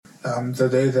The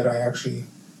day that I actually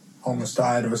almost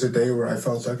died was a day where I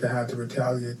felt like I had to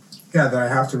retaliate. Yeah, that I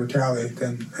have to retaliate,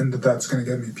 and that's going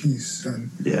to get me peace. And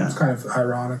it's kind of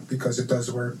ironic because it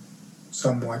does work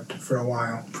somewhat for a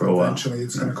while. Eventually,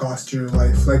 it's going to cost you your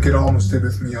life, like it almost did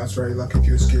with me. I was very lucky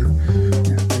to escape.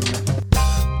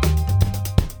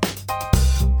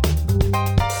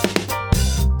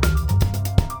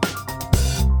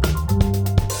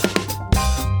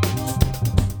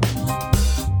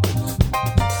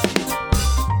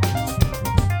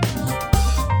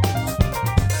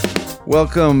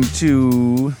 Welcome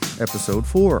to episode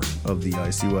 4 of the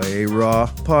ICYA Raw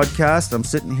podcast. I'm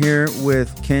sitting here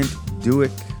with Kent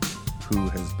Duick, who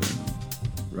has been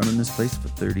running this place for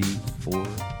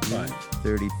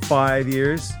 35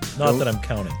 years. Not that I'm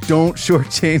counting. Don't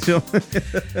shortchange him.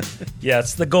 Yeah,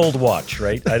 it's the gold watch,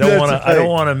 right? I don't want to. I don't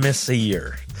want to miss a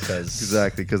year because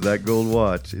that gold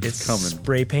watch it's coming.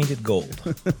 Spray painted gold.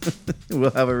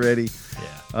 We'll have it ready.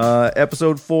 Yeah.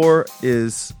 Episode 4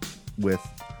 is with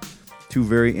 2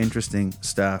 very interesting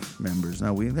staff members.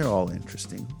 Now they're all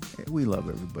interesting. We love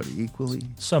everybody equally.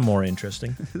 Some more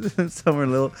interesting.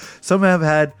 Some have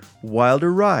had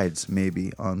wilder rides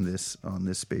maybe on this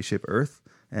spaceship Earth.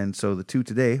 And so the 2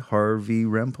 today, Harvey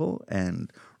Rempel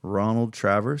and Ronald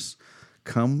Travers,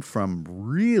 come from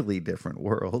really different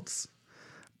worlds,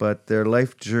 but their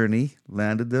life journey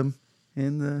landed them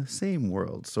in the same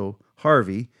world. So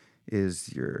Harvey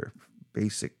is your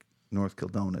basic North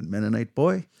Kildonan Mennonite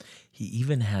boy. He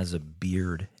even has a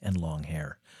beard and long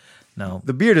hair. Now,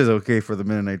 the beard is okay for the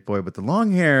Mennonite boy, but the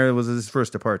long hair was his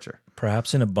first departure.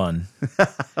 Perhaps in a bun,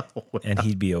 and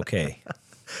he'd be okay.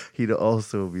 He'd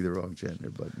also be the wrong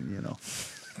gender, but you know.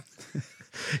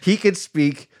 He could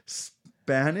speak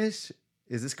Spanish.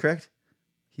 Is this correct?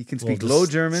 He can speak Low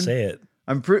German. Say it.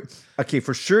 Okay,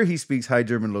 for sure he speaks High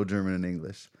German, Low German, and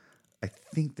English. I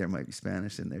think there might be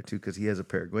Spanish in there too because he has a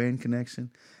Paraguayan connection.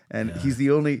 And he's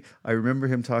the only, I remember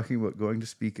him talking about going to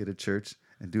speak at a church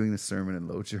and doing the sermon in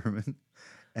Low German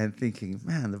and thinking,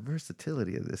 man, the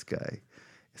versatility of this guy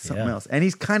is something else. And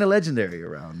he's kind of legendary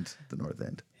around the North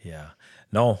End. Yeah.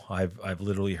 No, I've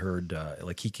literally heard,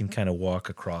 he can kind of walk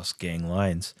across gang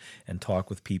lines and talk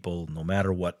with people no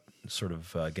matter what sort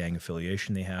of gang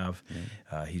affiliation they have.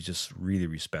 He's just really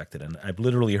respected. And I've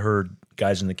literally heard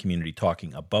guys in the community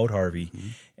talking about Harvey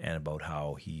and about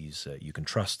how he's, you can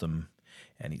trust him.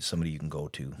 And he's somebody you can go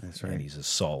to. That's right. And he's a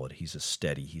solid. He's a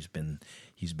steady. He's been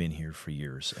here for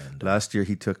years. And last year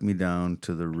he took me down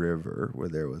to the river where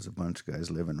there was a bunch of guys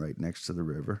living right next to the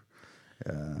river.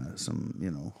 Some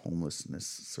homelessness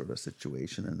sort of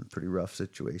situation and a pretty rough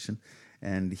situation.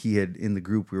 And he had in the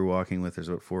group we were walking with. There's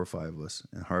about 4 or 5 of us,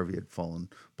 and Harvey had fallen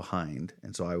behind,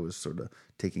 and so I was sort of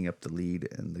taking up the lead.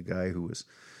 And the guy who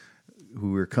we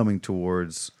were coming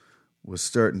towards was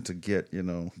starting to get,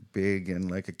 big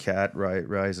and like a cat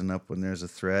rising up when there's a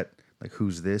threat. Like,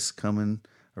 who's this coming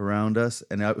around us?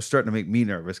 And it was starting to make me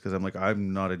nervous because I'm like,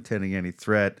 I'm not intending any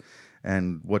threat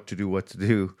and what to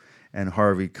do. And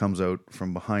Harvey comes out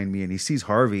from behind me and he sees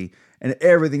Harvey and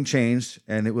everything changed.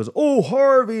 And it was, oh,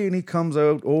 Harvey. And he comes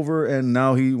out over and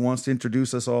now he wants to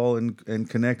introduce us all and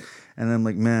connect. And I'm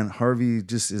like, man, Harvey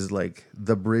just is like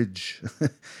the bridge,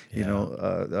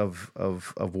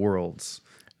 of worlds.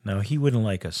 No, he wouldn't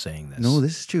like us saying this. No,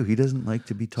 this is true. He doesn't like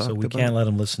to be talked about. So we can't let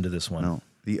him listen to this one. No.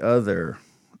 The other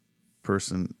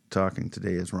person talking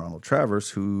today is Ronald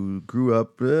Travers, who grew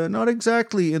up not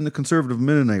exactly in the conservative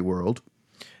Mennonite world.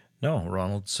 No,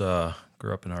 Ronald's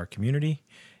grew up in our community,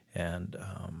 and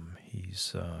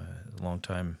he's a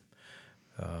long-time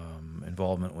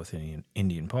involvement with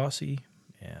Indian posse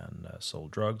and sold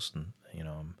drugs. And,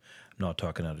 I'm not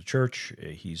talking out of church.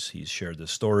 He's shared this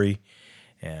story.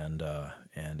 And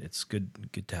it's good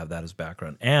to have that as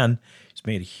background. And he's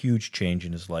made a huge change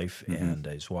in his life, and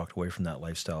he's walked away from that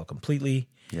lifestyle completely.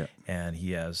 Yeah. And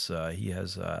he has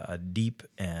a deep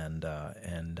and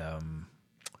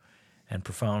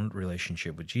profound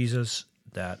relationship with Jesus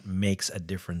that makes a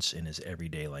difference in his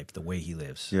everyday life, the way he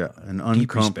lives. Yeah, an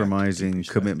uncompromising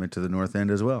commitment to the North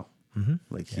End as well. Mm-hmm.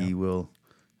 Like you'll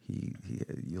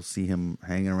see him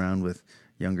hanging around with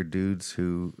younger dudes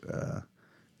who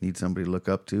need somebody to look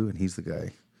up to, and he's the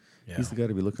guy. Yeah. He's the guy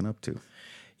to be looking up to.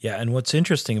 Yeah, and what's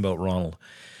interesting about Ronald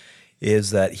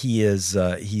is that he's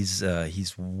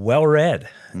well read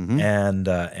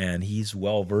and he's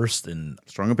well versed in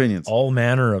strong opinions, all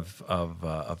manner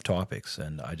of topics.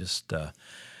 And I just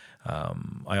I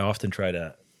often try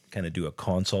to kind of do a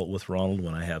consult with Ronald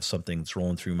when I have something that's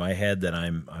rolling through my head that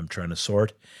I'm trying to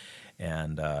sort.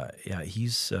 And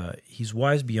he's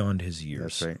wise beyond his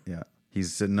years. That's right. Yeah,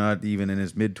 he's not even in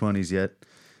his mid-20s yet.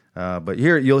 But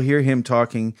here you'll hear him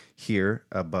talking here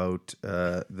about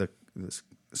the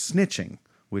snitching,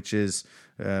 which is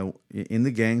in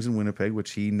the gangs in Winnipeg,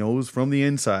 which he knows from the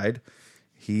inside.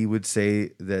 He would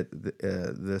say that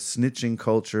the snitching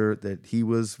culture that he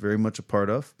was very much a part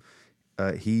of,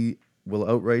 he will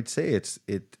outright say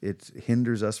it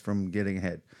hinders us from getting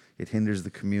ahead. It hinders the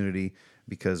community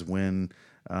because when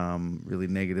really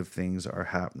negative things are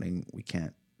happening, we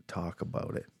can't talk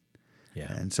about it.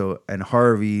 Yeah. And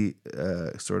Harvey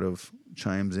sort of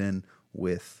chimes in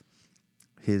with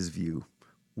his view,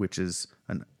 which is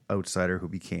an outsider who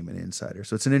became an insider.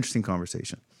 So it's an interesting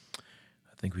conversation.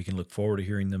 I think we can look forward to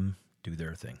hearing them do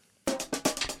their thing.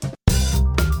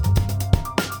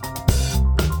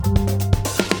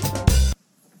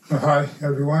 Hi,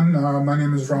 everyone. My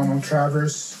name is Ronald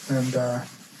Travers, and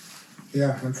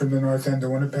I'm from the north end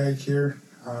of Winnipeg here.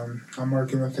 I'm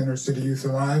working with Inner City Youth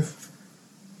Alive.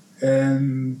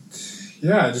 And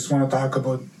I just want to talk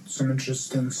about some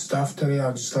interesting stuff today.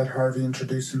 I'll just let Harvey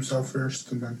introduce himself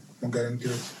first, and then we'll get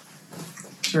into it.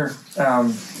 Sure.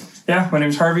 My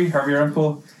name's Harvey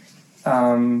Rempel.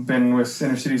 Been with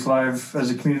Inner Cities Live as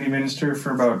a community minister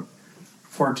for about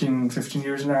 15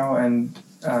 years now, and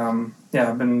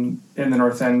I've been in the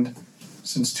North End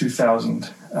since 2000,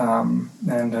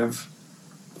 and have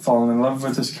fallen in love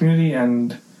with this community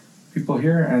and people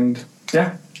here, and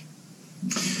we're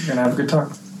going to have a good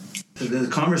talk. The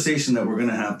conversation that we're going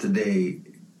to have today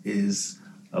is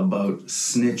about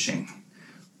snitching.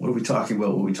 What are we talking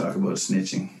about when we talk about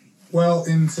snitching? Well,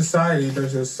 in society,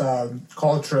 there's this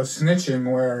culture of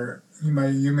snitching where you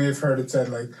may have heard it said,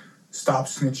 like, stop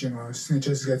snitching, or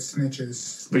snitches get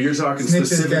snitches. But you're talking snitches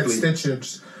specifically... get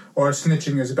stitches, or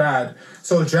snitching is bad.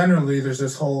 So generally, there's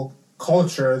this whole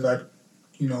culture that,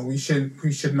 we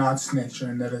should not snitch,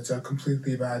 and that it's a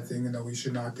completely bad thing, and that we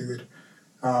should not do it.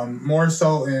 More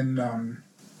so in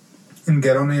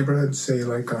ghetto neighborhoods, say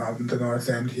like the North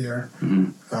End here.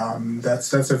 Mm-hmm.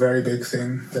 That's a very big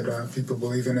thing that people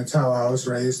believe in. It's how I was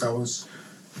raised.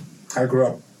 I grew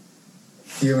up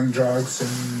dealing drugs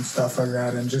and stuff like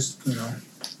that, and just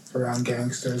around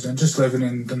gangsters, and just living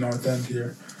in the North End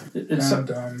here. It's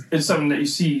something that you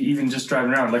see even just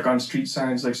driving around, like on street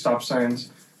signs, like stop signs.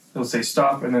 They'll say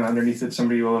stop, and then underneath it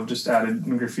somebody will have just added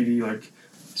in graffiti like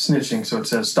snitching, so it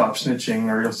says stop snitching,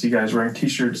 or you'll see guys wearing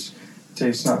t-shirts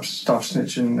say stop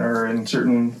snitching, or in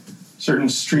certain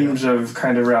streams of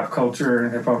kind of rap culture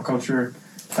and hip-hop culture,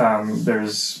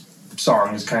 there's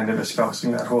songs kind of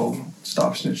espousing that whole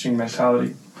stop snitching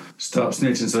mentality. Stop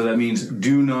snitching, so that means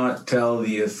do not tell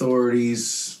the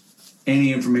authorities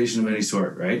any information of any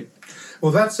sort, right?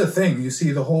 Well, that's the thing. You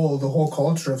see, the whole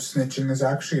culture of snitching is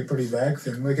actually a pretty vague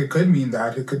thing. Like, it could mean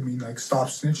that. It could mean, like, stop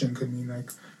snitching. Could mean,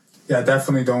 like,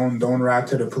 definitely don't rat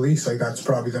to the police. Like, that's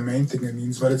probably the main thing it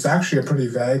means. But it's actually a pretty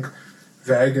vague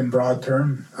and broad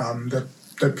term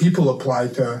that people apply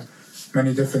to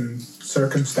many different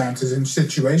circumstances and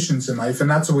situations in life. And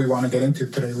that's what we want to get into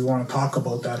today. We want to talk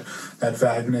about that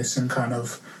vagueness and kind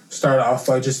of start off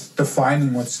by just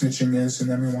defining what snitching is, and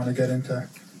then we want to get into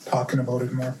talking about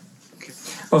it more.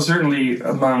 Well, certainly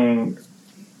among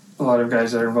a lot of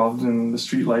guys that are involved in the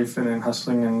street life and in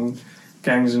hustling and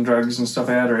gangs and drugs and stuff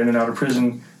like that, or in and out of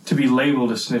prison, to be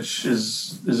labeled a snitch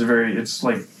is it's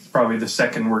like probably the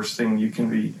second worst thing you can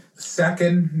be.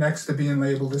 Second, next to being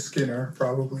labeled a Skinner,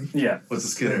 probably. Yeah. What's a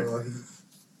Skinner?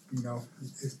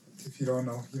 If you don't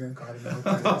know, you didn't gotta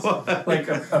know. Like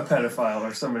a pedophile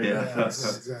or somebody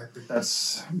exactly.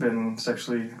 That's been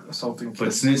sexually assaulting kids. But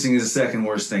snitching is the second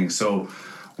worst thing. So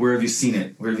where have you seen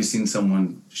it? Where have you seen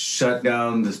someone shut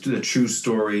down the true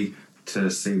story to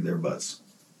save their butts?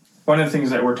 One of the things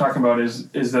that we're talking about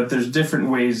is that there's different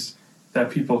ways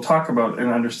that people talk about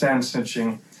and understand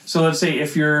snitching. So let's say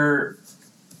if you're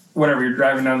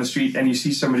driving down the street and you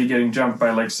see somebody getting jumped by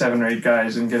like 7 or 8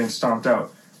 guys and getting stomped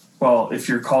out. Well, if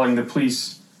you're calling the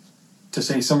police to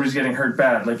say somebody's getting hurt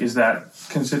bad, like, is that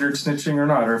considered snitching or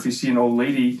not? Or if you see an old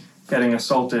lady getting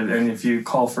assaulted and if you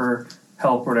call for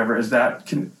help or whatever, is that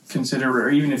considered? Or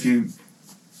even if you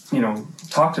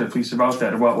talk to the police about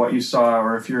that, about what you saw,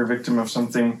 or if you're a victim of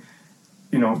something,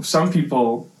 some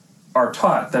people are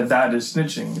taught that is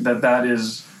snitching, that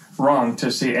is wrong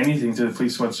to say anything to the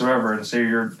police whatsoever, and say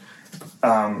you're,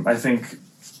 I think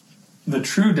the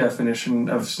true definition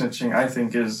of snitching, I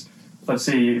think, is, let's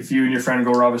say if you and your friend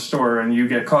go rob a store and you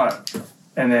get caught,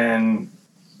 and then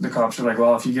the cops are like,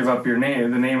 well, if you give up the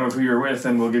name of who you're with,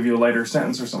 then we'll give you a lighter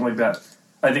sentence or something like that.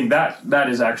 I think that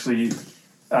is actually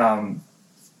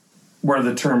where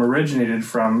the term originated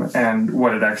from and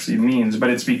what it actually means. But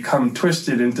it's become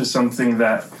twisted into something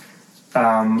that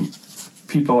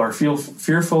people are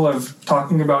fearful of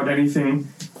talking about anything,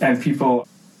 and people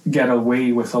get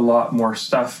away with a lot more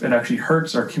stuff. It actually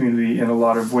hurts our community in a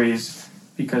lot of ways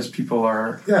because people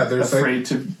are afraid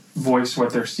to voice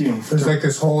what they're seeing. There's like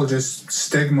this whole just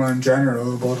stigma in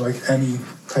general about like any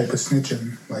type of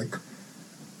snitching.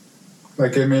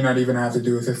 Like it may not even have to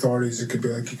do with authorities. It could be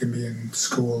like you can be in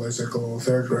school as like a little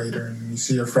third grader and you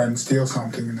see your friend steal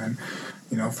something, and then,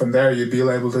 you know, from there you'd be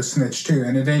liable to snitch too.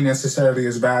 And it ain't necessarily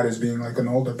as bad as being like an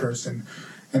older person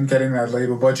and getting that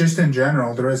label. But just in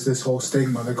general, there is this whole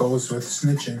stigma that goes with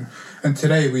snitching. And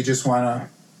today we just want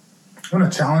to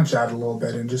challenge that a little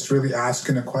bit and just really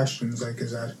asking the questions like,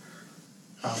 is that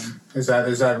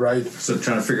right? So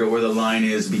trying to figure out where the line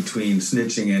is between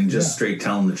snitching and just straight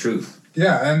telling the truth.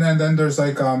 Yeah, and then there's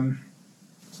like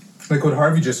what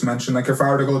Harvey just mentioned. Like if I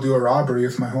were to go do a robbery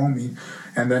with my homie,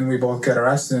 and then we both get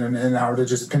arrested, and I were to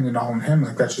just pin it all on him,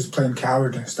 like that's just plain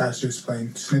cowardice. That's just plain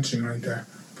snitching right there.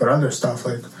 But other stuff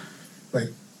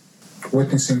like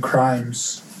witnessing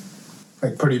crimes,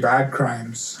 like pretty bad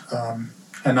crimes,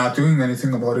 and not doing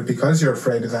anything about it because you're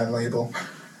afraid of that label.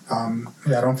 I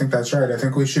don't think that's right. I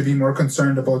think we should be more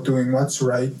concerned about doing what's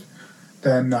right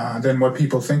than what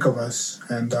people think of us.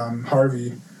 And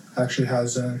Harvey actually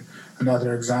has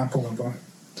another example of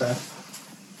that.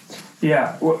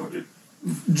 Yeah. Well,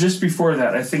 just before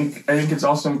that, I think it's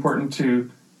also important to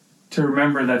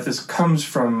remember that this comes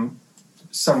from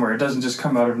somewhere. It doesn't just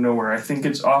come out of nowhere. I think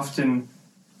it's often,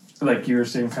 like you were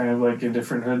saying, kind of like in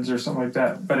different hoods or something like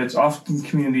that, but it's often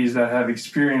communities that have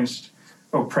experienced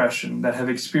oppression, that have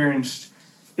experienced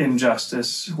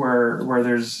injustice, where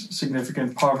there's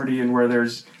significant poverty and where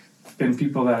there's been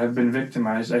people that have been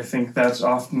victimized. I think that's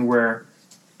often where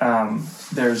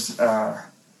there's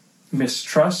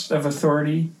mistrust of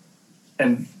authority,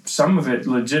 and some of it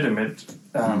legitimate,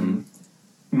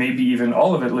 maybe even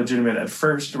all of it legitimate at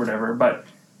first or whatever, but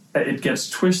it gets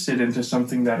twisted into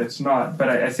something that it's not. But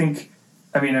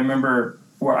I remember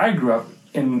where I grew up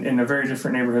in a very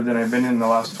different neighborhood than I've been in the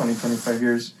last 20, 25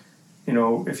 years. You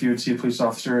know, if you would see a police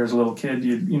officer as a little kid,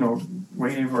 you'd, you know,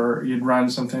 wave or you'd run.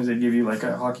 Sometimes they'd give you like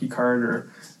a hockey card or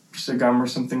a piece of gum or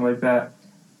something like that.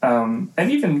 And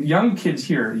even young kids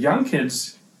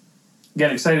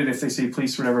get excited if they see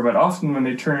police or whatever, but often when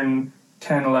they turn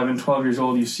 10, 11, 12 years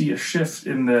old, you see a shift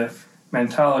in the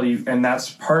mentality, and that's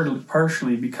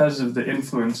partially because of the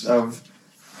influence of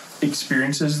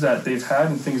experiences that they've had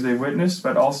and things they've witnessed,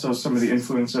 but also some of the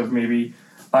influence of maybe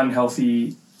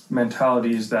unhealthy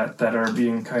mentalities that are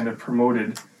being kind of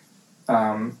promoted.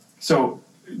 The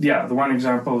one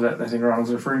example that I think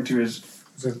Ronald's referring to is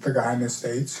it the guy in the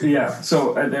States? Yeah,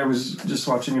 so I was just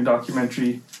watching a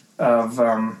documentary of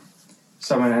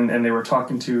someone, and they were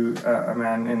talking to a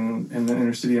man in the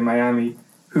inner city of Miami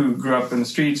who grew up in the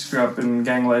streets, grew up in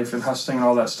gang life and hustling and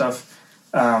all that stuff,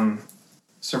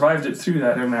 survived it through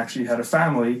that and actually had a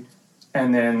family.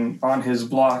 And then on his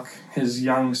block, his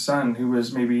young son, who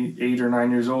was maybe 8 or 9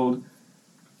 years old,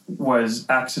 was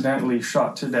accidentally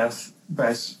shot to death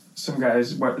by some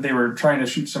guys. They were trying to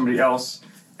shoot somebody else,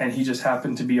 and he just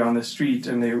happened to be on the street,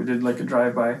 and they did like a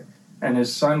drive-by, and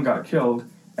his son got killed.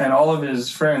 And all of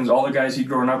his friends, all the guys he'd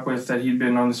grown up with, that he'd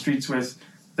been on the streets with,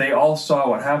 they all saw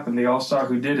what happened. They all saw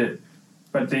who did it.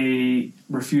 But they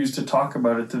refused to talk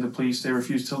about it to the police. They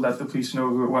refused to let the police know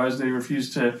who it was. They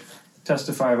refused to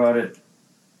testify about it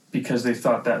because they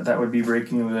thought that would be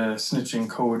breaking the snitching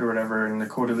code or whatever, and the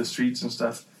code of the streets and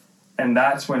stuff. And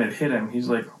that's when it hit him. He's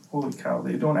like, holy cow,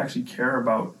 they don't actually care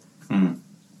about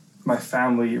my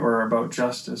family or about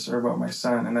justice or about my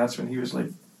son. And that's when he was like,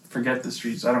 forget the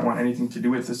streets. I don't want anything to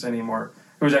do with this anymore.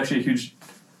 It was actually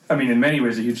in many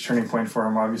ways a huge turning point for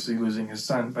him, obviously losing his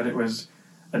son, but it was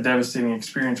a devastating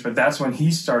experience. But that's when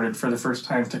he started for the first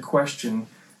time to question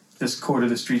this code of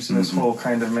the streets and this whole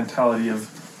kind of mentality of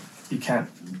you can't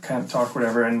talk,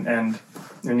 whatever. And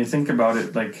when you think about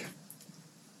it, like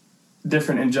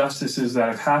different injustices that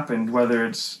have happened, whether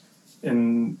it's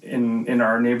in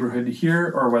our neighborhood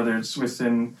here or whether it's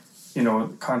within, you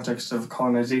know, context of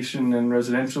colonization and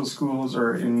residential schools,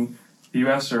 or in the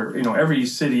U.S., or, you know, every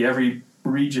city, every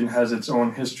region has its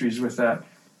own histories with that.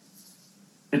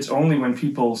 It's only when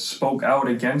people spoke out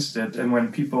against it and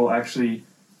when people actually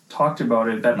talked about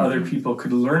it that other people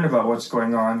could learn about what's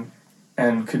going on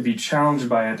and could be challenged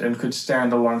by it and could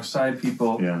stand alongside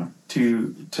people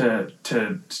to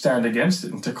stand against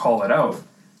it and to call it out.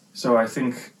 So I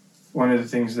think one of the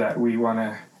things that we want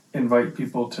to invite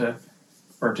people to,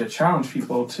 or to challenge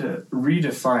people to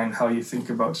redefine how you think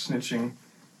about snitching,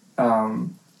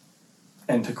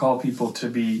 and to call people to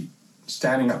be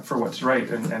standing up for what's right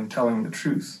and telling the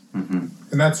truth. And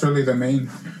that's really the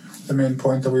the main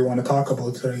point that we want to talk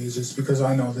about today is just because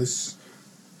I know this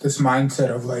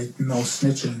mindset of like no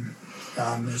snitching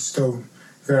is still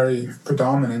very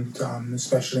predominant,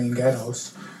 especially in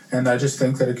ghettos, and I just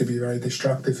think that it could be very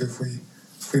destructive if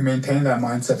we maintain that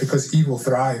mindset, because evil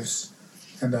thrives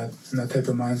in that type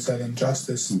of mindset, and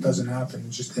justice doesn't happen.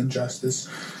 It's just injustice.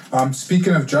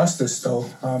 Speaking of justice, though,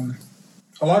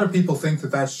 a lot of people think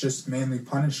that that's just mainly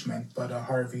punishment, but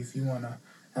Harvey, if you want to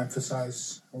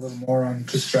emphasize a little more on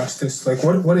just justice, like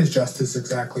what is justice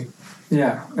exactly?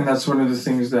 Yeah, and that's one of the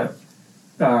things that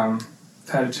I've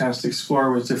had a chance to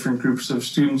explore with different groups of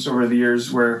students over the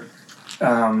years, where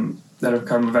that have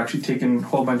come. I've actually taken a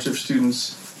whole bunch of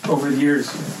students over the years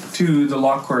to the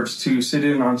law courts to sit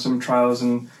in on some trials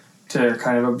and to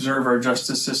kind of observe our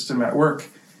justice system at work.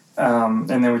 And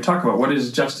then we talk about what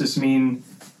does justice mean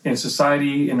in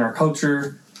society, in our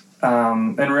culture.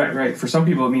 And right, for some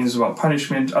people it means about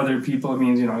punishment. Other people it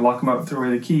means, lock them up, throw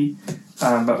away the key.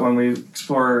 But when we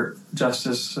explore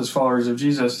justice as followers of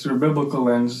Jesus through a biblical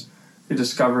lens, we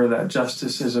discover that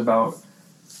justice is about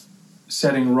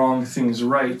setting wrong things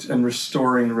right and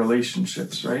restoring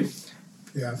relationships, right?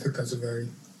 Yeah, I think that's a very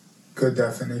good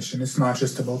definition. It's not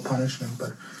just about punishment,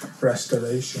 but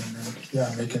restoration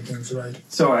and, making things right.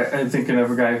 So I'm thinking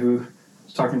of a guy who I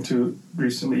was talking to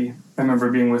recently. I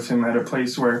remember being with him at a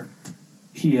place where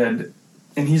he's a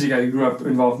guy who grew up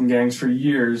involved in gangs for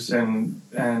years and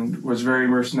was very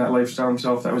immersed in that lifestyle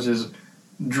himself. That was his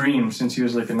dream since he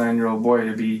was like a 9-year-old boy,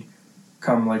 to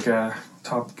become like a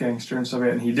top gangster and stuff.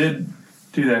 And he did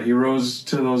do that. He rose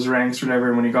to those ranks or whatever,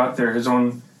 and when he got there, his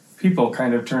own people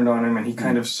kind of turned on him, and he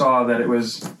kind of saw that it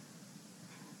was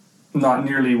not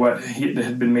nearly what it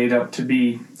had been made up to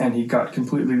be, and he got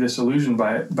completely disillusioned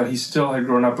by it. But he still had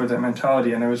grown up with that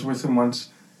mentality. And I was with him once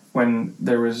when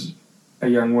there was a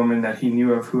young woman that he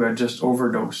knew of who had just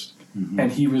overdosed,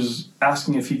 and he was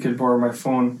asking if he could borrow my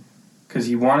phone because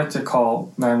he wanted to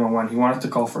call 911. He wanted to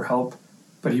call for help,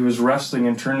 but he was wrestling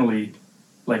internally.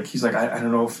 Like, he's like, I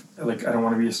don't know if, like, I don't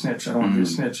want to be a snitch. I don't want to be a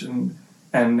snitch.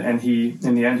 And he,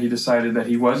 in the end, he decided that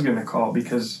he was going to call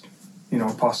because,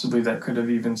 possibly that could have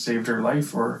even saved her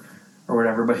life or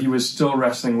whatever. But he was still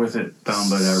wrestling with it, bound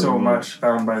by that.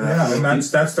 Yeah, and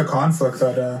that's the conflict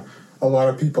that a lot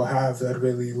of people have that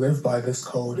really live by this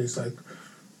code. Is like,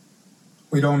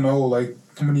 we don't know, like,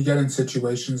 when you get in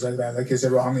situations like that, like, is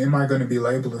it wrong? Am I going to be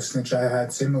labeled a snitch? I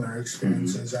had similar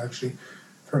experiences, actually.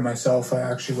 For myself, I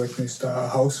actually witnessed a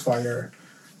house fire.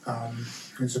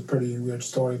 It was a pretty weird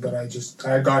story, but I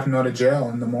had gotten out of jail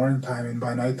in the morning time, and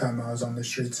by nighttime I was on the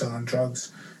street selling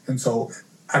drugs. And so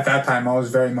at that time I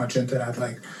was very much into that,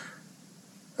 like,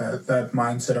 that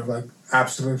mindset of, like,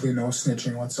 absolutely no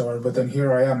snitching whatsoever. But then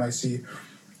here I am, I see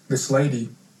this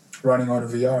lady running out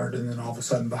of the yard, and then all of a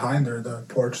sudden behind her the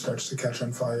porch starts to catch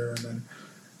on fire, and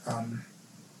then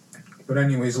but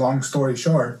anyways, long story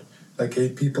short, like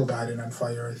 8 people died in that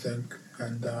fire, I think.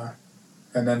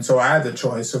 And then so I had the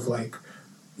choice of, like,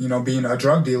 being a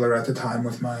drug dealer at the time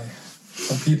with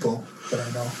some people that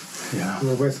I know who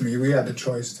were with me. We had the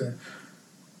choice to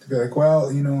be like, well,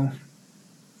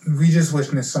 we just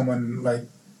witnessed someone, like,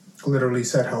 literally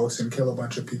set house and kill a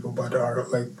bunch of people, but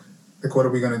what are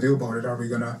we going to do about it? Are we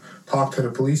going to talk to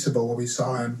the police about what we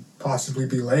saw and possibly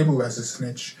be labeled as a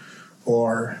snitch,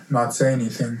 or not say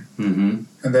anything? And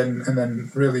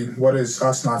then really, what is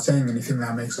us not saying anything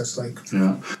that makes us, like,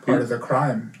 part of the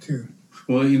crime too?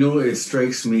 Well, it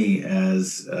strikes me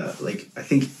as I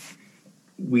think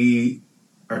we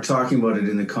are talking about it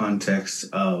in the context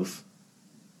of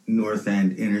North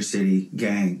End inner city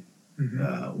gang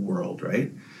world,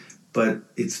 right? But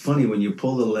it's funny when you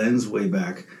pull the lens way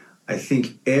back. I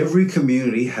think every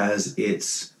community has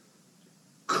its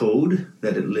code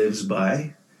that it lives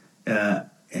by.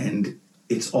 And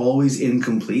it's always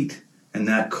incomplete, and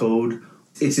that code,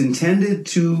 it's intended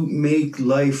to make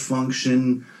life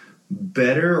function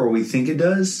better, or we think it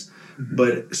does,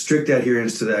 but strict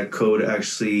adherence to that code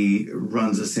actually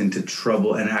runs us into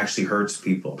trouble and actually hurts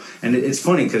people. And it's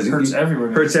funny because it hurts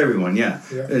everyone. Hurts everyone, yeah.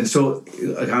 And so,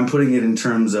 like, I'm putting it in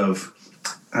terms of,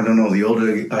 I don't know, the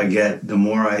older I get, the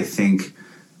more I think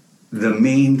the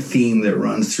main theme that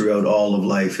runs throughout all of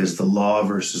life is the law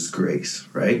versus grace,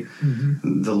 right?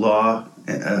 The law,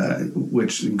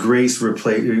 which grace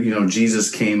replaced,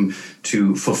 Jesus came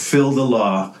to fulfill the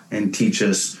law and teach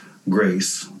us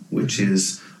grace, which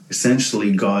is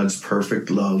essentially God's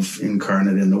perfect love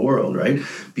incarnate in the world, right?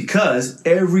 Because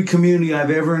every community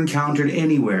I've ever encountered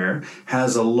anywhere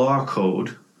has a law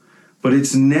code, but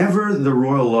it's never the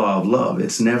royal law of love.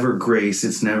 It's never grace.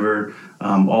 It's never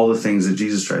all the things that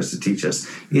Jesus tries to teach us.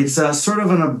 It's sort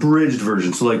of an abridged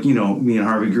version. So like, me and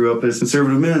Harvey grew up as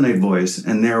conservative Mennonite boys,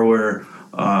 and there were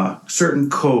certain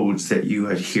codes that you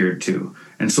adhered to.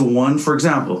 And so one, for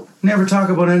example, never talk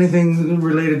about anything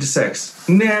related to sex.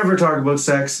 Never talk about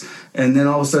sex. And then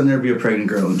all of a sudden there'd be a pregnant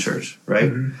girl in church,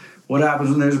 right? Mm-hmm. What happens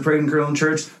when there's a pregnant girl in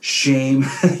church? Shame,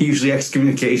 usually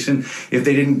excommunication. If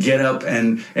they didn't get up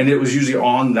and it was usually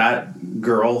on that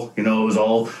girl, it was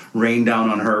all rained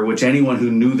down on her, which anyone who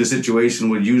knew the situation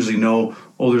would usually know,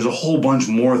 there's a whole bunch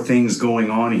more things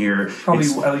going on here. Probably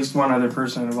at least one other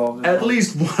person involved. At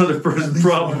least one other person,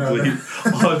 probably.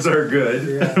 Odds are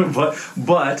good. Yeah.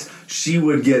 But she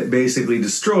would get basically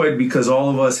destroyed because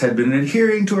all of us had been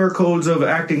adhering to our codes of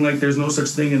acting like there's no such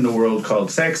thing in the world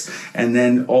called sex, and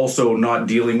then also not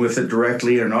dealing with it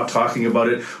directly or not talking about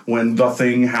it when the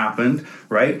thing happened,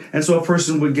 right? And so a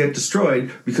person would get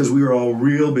destroyed because we were all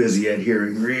real busy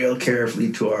adhering real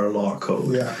carefully to our law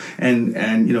code. Yeah.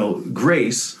 And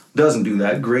grace doesn't do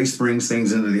that. Grace brings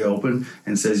things into the open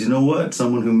and says, you know what?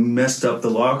 Someone who messed up the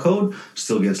law code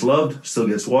still gets loved, still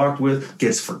gets walked with,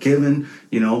 gets forgiven,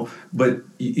 But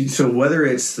so whether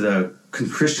it's the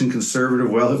Christian conservative,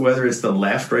 whether it's the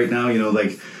left right now,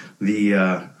 like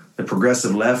the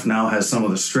progressive left now has some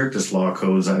of the strictest law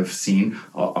codes I've seen.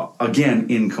 Again,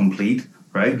 incomplete.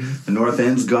 Right, mm-hmm. The North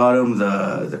End's got them,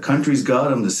 the country's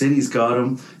got them, the city's got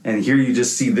them, and here you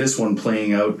just see this one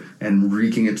playing out and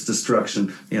wreaking its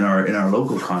destruction in our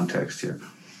local context here.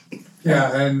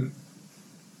 Yeah, and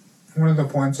one of the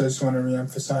points I just want to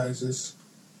reemphasize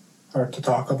or to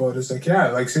talk about is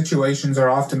like situations are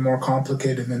often more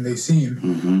complicated than they seem,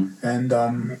 mm-hmm. and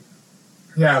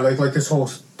like this whole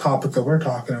topic that we're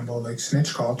talking about, like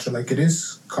snitch culture, like it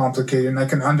is complicated, and I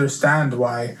can understand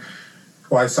why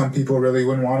some people really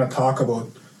wouldn't want to talk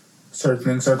about certain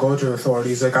things or go to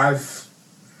authorities. Like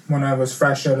when I was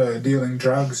fresh out of dealing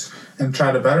drugs and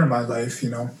try to better my life,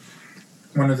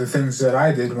 one of the things that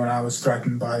I did when I was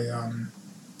threatened by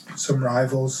some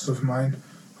rivals of mine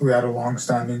who we had a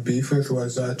long-standing beef with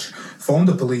was phone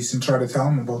the police and try to tell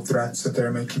them about threats that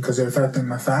they're making because they're threatening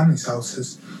my family's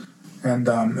houses. And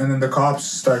then the cops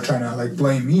start trying to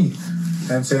blame me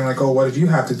and saying what did you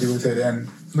have to do with it? And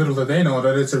little did they know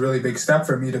that it's a really big step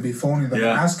for me to be phoning them and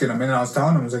asking them. And I was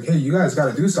telling them, I was like, hey, you guys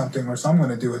got to do something or someone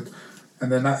to do it.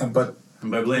 And then and by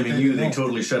blaming you, they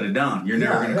totally shut it down. You're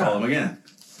never going to call them again.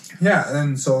 Yeah,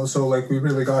 and so we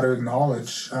really got to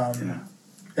acknowledge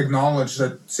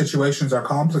that situations are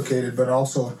complicated, but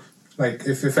also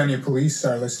if any police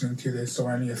are listening to this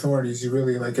or any authorities, you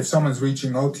really if someone's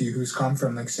reaching out to you who's come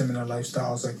from similar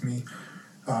lifestyles like me,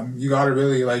 you got to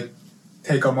really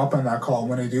take them up on that call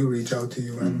when they do reach out to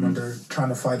you and mm-hmm. when they're trying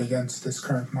to fight against this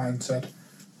current mindset.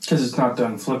 Because it's not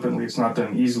done flippantly, it's not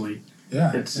done easily.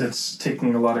 Yeah, it's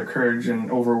taking a lot of courage and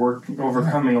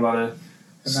overcoming a lot of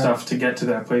stuff to get to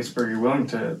that place where you're willing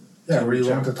to. Yeah, where you're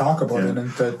willing to talk about it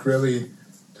and to really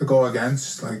to go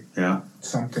against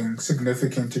something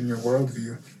significant in your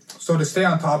worldview. So to stay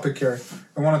on topic here,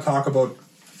 I want to talk about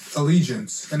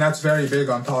allegiance, and that's very big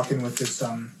on talking with this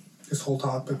whole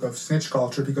topic of snitch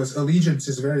culture, because allegiance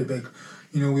is very big.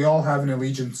 We all have an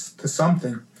allegiance to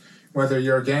something, whether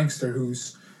you're a gangster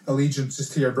whose allegiance is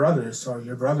to your brothers or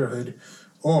your brotherhood,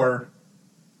 or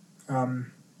to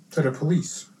the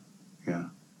police. Yeah.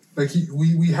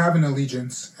 We have an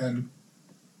allegiance, and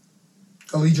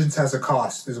allegiance has a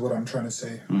cost, is what I'm trying to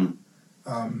say.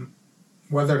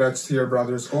 Whether that's to your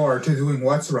brothers or to doing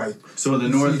what's right. So the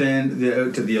North End,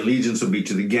 to the allegiance would be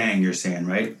to the gang, you're saying,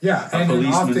 right? Yeah,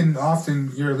 and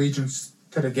often your allegiance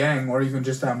to the gang, or even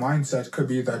just that mindset, could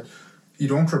be that you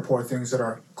don't report things that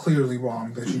are clearly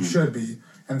wrong, that you should be,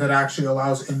 and that actually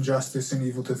allows injustice and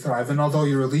evil to thrive. And although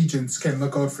your allegiance can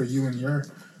look out for you and your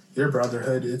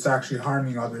brotherhood, it's actually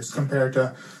harming others compared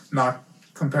to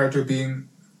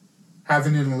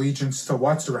having an allegiance to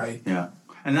what's right. Yeah.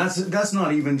 And that's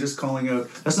not even just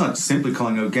that's not simply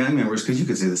calling out gang members, because you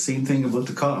could say the same thing about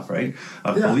the cop, right?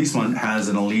 A policeman has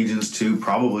an allegiance to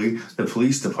probably the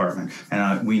police department.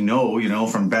 And we know,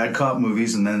 from bad cop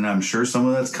movies, and then I'm sure some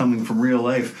of that's coming from real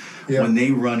life, when they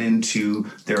run into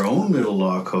their own little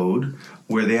law code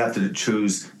where they have to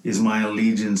choose, is my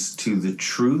allegiance to the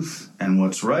truth and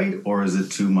what's right, or is it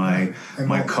to my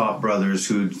cop brothers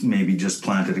who maybe just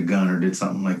planted a gun or did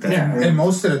something like that? Yeah, and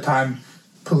most of the time,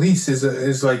 police is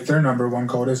their number one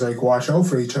code is watch out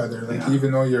for each other.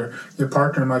 Even though your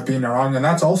partner might be in the wrong, and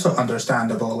that's also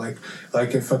understandable. Like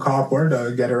if a cop were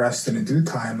to get arrested and do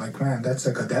time, man, that's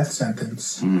a death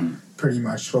sentence, pretty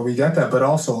much. But we get that. But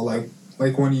also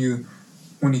when you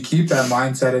keep that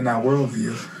mindset and that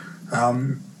worldview,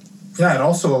 it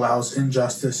also allows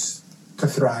injustice to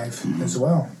thrive as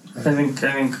well. I think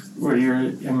what I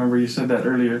remember you said that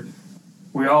earlier.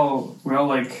 We all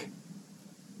like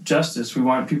justice. We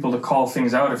want people to call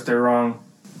things out if they're wrong,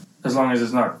 as long as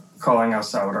it's not calling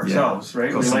us out ourselves,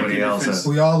 right? We like else.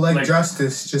 We all like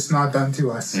justice, just not done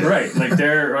to us. Yeah. Right, like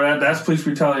that's police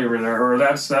brutality over there, or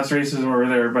that's racism over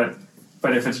there.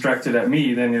 But if it's directed at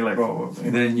me, then you're like, oh.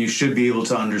 Then you should be able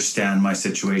to understand my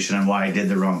situation and why I did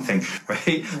the wrong thing,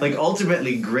 right? Like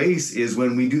ultimately, grace is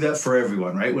when we do that for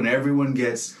everyone, right? When everyone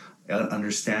gets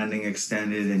understanding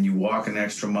extended, and you walk an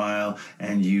extra mile,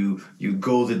 and you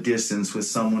go the distance with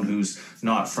someone who's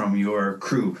not from your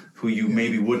crew, who you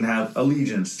maybe wouldn't have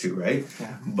allegiance to, right?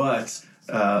 Yeah. But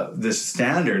the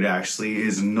standard actually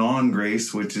is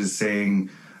non-grace, which is saying,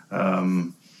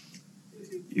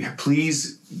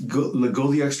 please go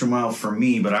the extra mile for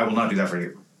me, but I will not do that for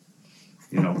you.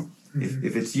 You know,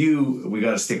 if it's you, we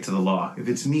got to stick to the law. If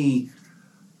it's me,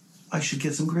 I should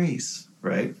get some grace,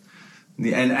 right?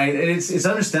 And it's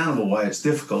understandable why it's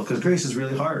difficult, because grace is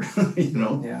really hard, you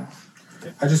know? Yeah.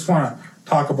 I just want to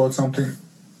talk about some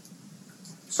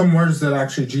words that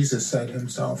actually Jesus said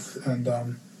himself, and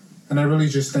I really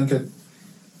just think it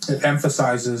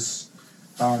emphasizes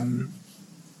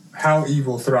how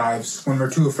evil thrives when we're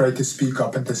too afraid to speak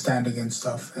up and to stand against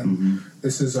stuff. And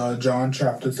this is John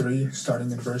chapter 3,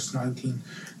 starting in verse 19.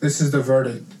 This is the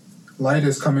verdict. Light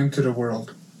has come into the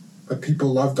world, but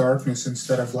people love darkness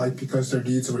instead of light because their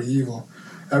deeds were evil.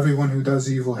 Everyone who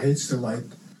does evil hates the light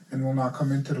and will not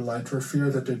come into the light for fear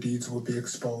that their deeds will be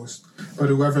exposed. But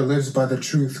whoever lives by the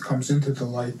truth comes into the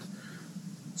light,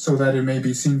 so that it may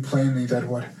be seen plainly that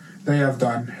what they have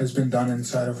done has been done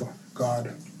inside of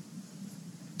God.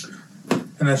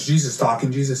 And that's Jesus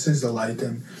talking. Jesus is the light,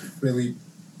 and really,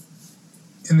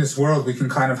 in this world, we can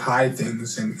kind of hide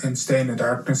things and stay in the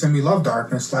darkness, and we love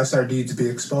darkness, lest our deeds be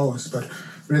exposed. But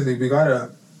really, we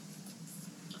gotta...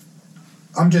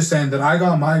 I'm just saying that I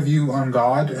got my view on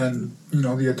God and, you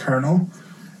know, the eternal,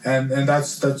 and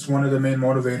that's one of the main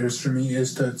motivators for me,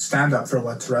 is to stand up for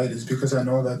what's right, is because I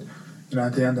know that, you know,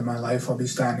 at the end of my life, I'll be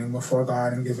standing before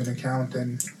God and giving account,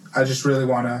 and I just really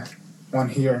want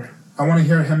to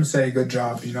hear him say, good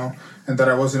job, you know, and that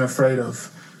I wasn't afraid of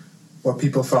what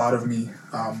people thought of me,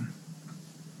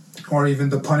 or even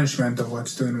the punishment of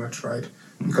what's doing what's right.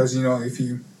 Because, you know, if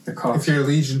your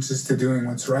allegiance is to doing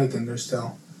what's right, then there's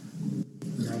still,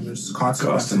 you know, there's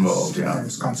consequences involved. Yeah,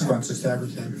 there's consequences to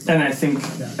everything. And I think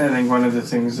one of the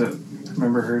things that I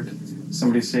remember heard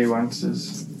somebody say once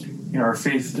is, you know, our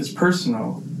faith is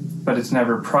personal, but it's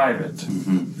never private.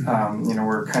 You know,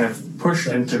 we're kind of pushed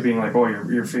into being like, oh,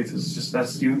 your faith is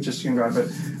just you and God. But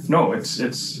no,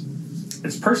 it's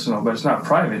personal, but it's not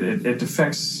private. It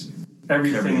affects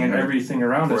everything and everything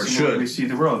around us, and the way we see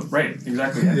the world. Right,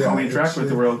 exactly. And how we interact with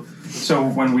the world. So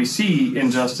when we see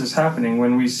injustice happening,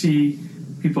 when we see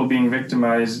people being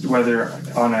victimized, whether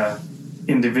on a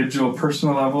individual,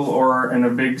 personal level or in a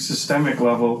big systemic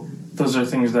level, those are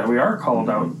things that we are called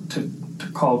out to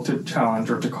challenge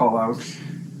or to call out.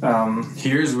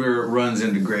 Here's where it runs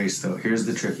into grace, though. Here's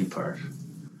the tricky part.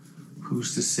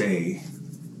 Who's to say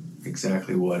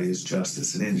exactly what is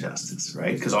justice and injustice,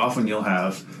 right? Because often you'll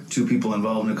have two people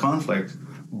involved in a conflict,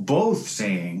 both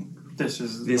saying, this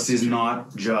is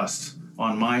not just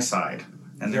on my side.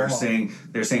 And they're saying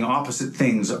opposite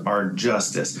things are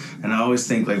justice. And I always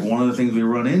think, like, one of the things we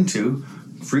run into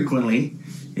frequently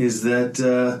is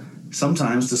that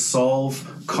sometimes to solve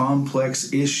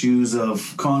complex issues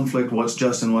of conflict, what's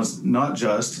just and what's not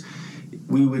just,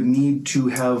 we would need to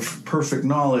have perfect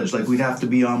knowledge. Like, we'd have to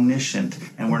be omniscient,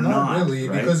 and we're not really,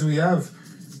 right? Because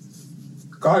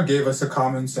God gave us a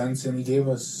common sense, and He gave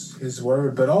us His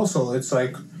word. But also, it's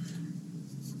like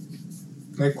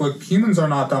look, humans are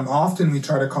not dumb. Often we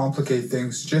try to complicate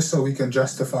things just so we can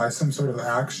justify some sort of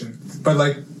action. But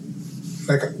like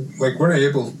we're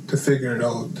able to figure it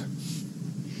out.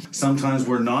 Sometimes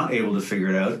we're not able to figure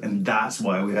it out, and that's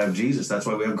why we have Jesus. That's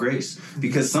why we have grace.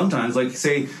 Because sometimes, like,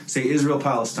 say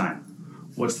Israel-Palestine,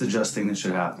 what's the just thing that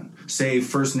should happen? Say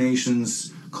First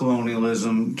Nations,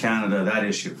 colonialism, Canada, that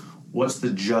issue. What's the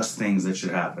just things that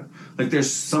should happen? Like,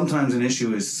 there's sometimes an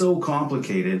issue is so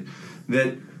complicated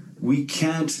that we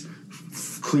can't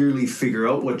clearly figure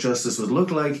out what justice would look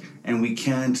like, and we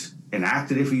can't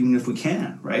enact it even if we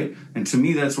can, right? And to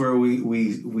me, that's where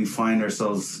we find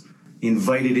ourselves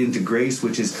invited into grace,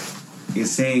 which is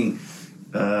saying,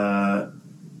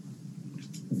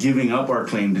 giving up our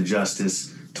claim to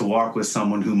justice to walk with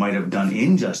someone who might have done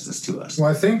injustice to us.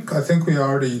 Well, I think we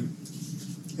already,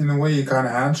 in a way, you kind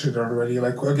of answered already.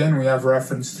 Like, again, we have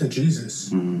reference to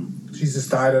Jesus. Jesus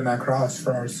died on that cross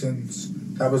for our sins.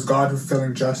 That was God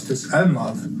fulfilling justice and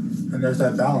love. And there's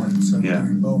that balance of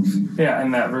doing both. Yeah,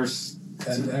 and that verse,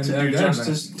 to do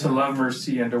justice, to love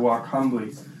mercy, and to walk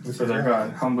humbly for their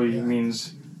God. Humbly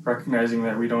means recognizing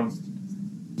that we don't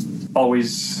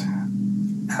always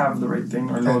have the right thing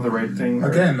or know the right thing.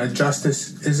 Again, like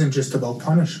justice isn't just about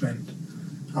punishment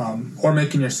or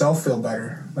making yourself feel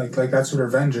better. Like that's what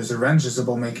revenge is. Revenge is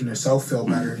about making yourself feel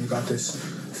better. You got this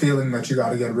feeling that you got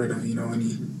to get rid of,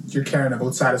 and you're caring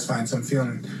about satisfying some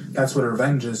feeling. That's what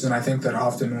revenge is. And I think that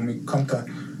often when we come to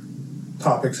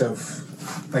topics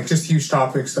of like just huge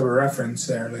topics that were referenced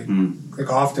there, like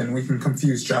often we can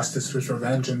confuse justice with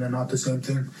revenge, and they're not the same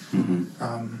thing.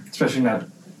 Especially not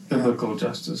biblical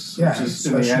justice. Yeah, which is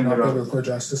especially in the end not biblical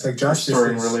justice. Like justice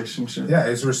restoring is relationships. Yeah,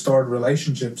 it's restored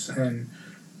relationships and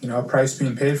a price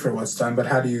being paid for what's done. But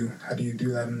how do you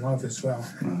do that in love as well?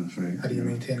 That's right. How do you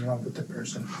maintain love with the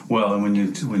person? Well, and when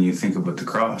you think about the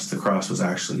cross was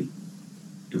actually,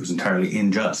 it was entirely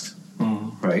unjust,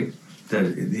 right?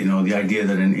 That the idea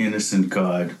that an innocent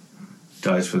God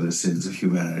dies for the sins of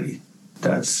humanity,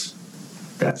 that's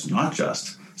not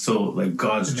just. So like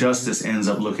God's justice ends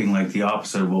up looking like the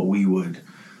opposite of what we would.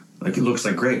 Like it looks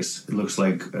like grace. It looks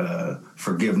like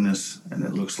forgiveness, and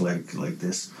it looks like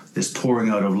this pouring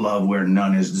out of love where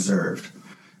none is deserved.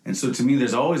 And so to me,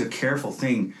 there's always a careful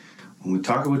thing when we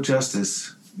talk about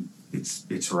justice.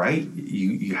 It's right.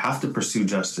 You have to pursue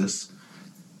justice,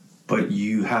 but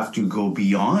you have to go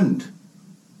beyond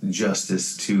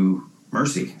justice to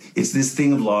mercy. It's this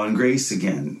thing of law and grace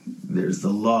again. There's the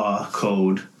law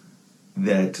code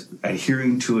that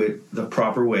adhering to it the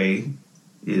proper way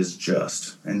is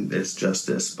just, and it's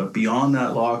justice. But beyond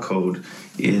that law code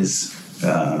is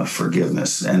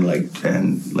forgiveness and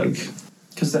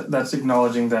because that's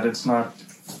acknowledging that it's not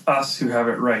us who have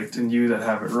it right and you that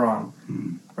have it wrong,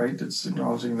 right? It's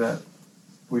acknowledging that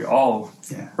we all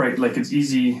right. Like it's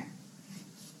easy.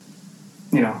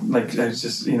 Like I was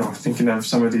just, thinking of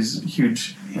some of these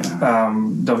huge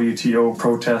WTO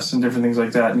protests and different things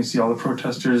like that, and you see all the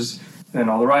protesters and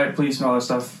all the riot police and all that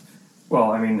stuff.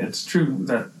 Well, I mean, it's true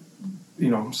that,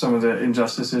 some of the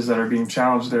injustices that are being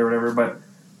challenged there or whatever, but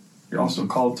you're also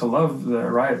called to love the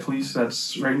riot police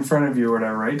that's right in front of you or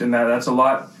whatever, right? And that's a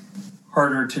lot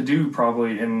harder to do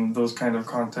probably in those kind of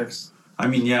contexts. I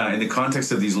mean, in the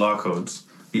context of these law codes,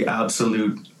 the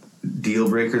absolute deal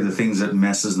breaker, the things that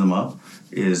messes them up,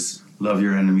 is love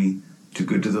your enemy, do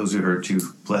good to those who hurt you,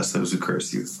 bless those who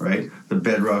curse you, right? The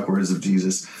bedrock words of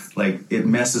Jesus. Like, it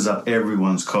messes up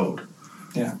everyone's code.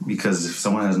 Yeah. Because if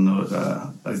someone hasn't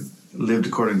lived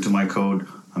according to my code,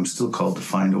 I'm still called to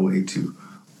find a way to.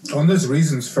 And there's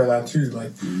reasons for that too.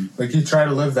 Like you try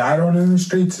to live that out in the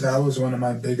streets. That was one of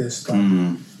my biggest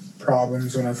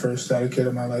problems when I first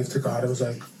dedicated my life to God. It was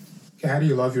like, how do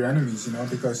you love your enemies?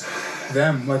 Because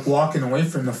them like walking away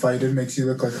from the fight, it makes you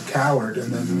look like a coward.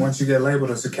 And then once you get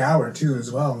labeled as a coward too,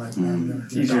 as well, like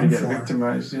it's easy to get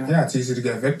victimized. Yeah, it's easy to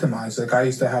get victimized. Like I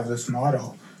used to have this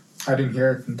motto. I didn't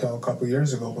hear it until a couple of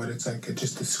years ago, but it's like it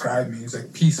just described me. It's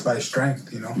like peace by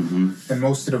strength, And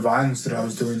most of the violence that I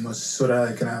was doing was so that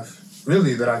I could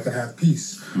have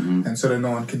peace, and so that no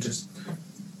one can just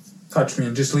touch me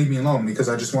and just leave me alone because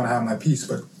I just want to have my peace.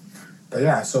 But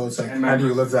yeah, so it's like how do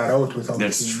you live that out without?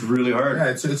 That's really hard. Yeah,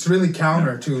 it's really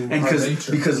counter to and our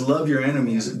nature. Because love your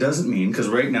enemies doesn't mean, because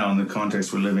right now in the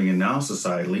context we're living in now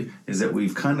societally is that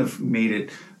we've kind of made it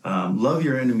love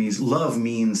your enemies. Love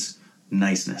means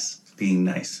niceness, being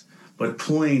nice. But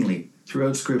plainly,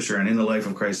 throughout Scripture and in the life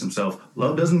of Christ himself,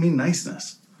 love doesn't mean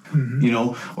niceness.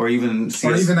 Or even...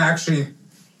 Or even actually,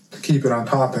 to keep it on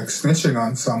topic, snitching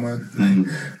on someone.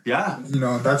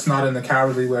 That's not in the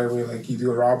cowardly way where like you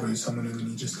do a robbery to someone and then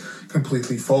you just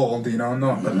completely fold,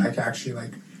 no, but like actually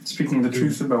like... Speaking the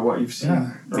truth about what you've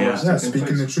seen.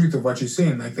 Speaking the truth of what you've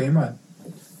seen. Like they might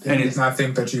not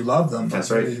think that you love them.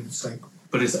 That's right. It's like...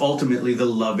 But it's ultimately the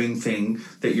loving thing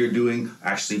that you're doing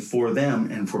actually for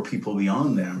them and for people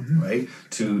beyond them, right?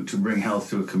 To bring health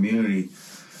to a community.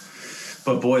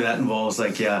 But boy, that involves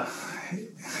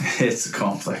it's a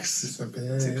complex.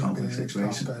 It's a complex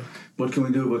situation. Topic. What can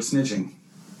we do about snitching?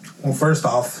 Well, first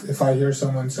off, if I hear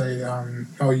someone say,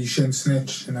 you shouldn't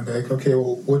snitch, and I'm like, okay,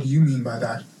 well, what do you mean by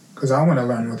that? Because I want to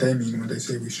learn what they mean when they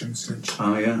say we shouldn't snitch.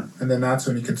 Oh, yeah. And then that's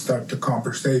when you can start the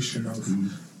conversation of...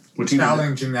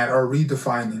 challenging that or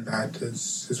redefining that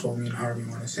is what me and Harvey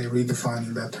want to say,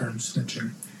 redefining that term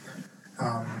snitching.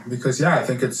 Because I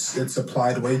think it's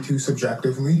applied way too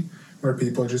subjectively, where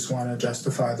people just want to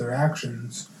justify their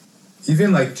actions.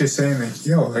 Even like just saying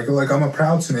like I'm a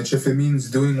proud snitch if it means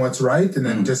doing what's right, and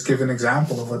then just give an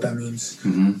example of what that means.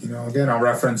 Again, I'll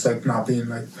reference like not being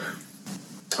like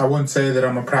I wouldn't say that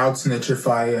I'm a proud snitch if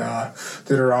I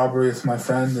did a robbery with my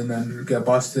friend and then get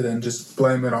busted and just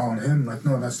blame it all on him. Like,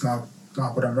 no, that's not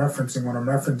what I'm referencing. What I'm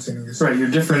referencing is... Right, you're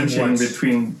differentiating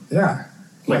between... Yeah.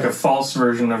 Like a false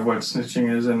version of what snitching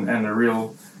is and a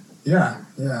real... Yeah.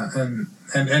 And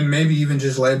maybe even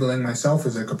just labeling myself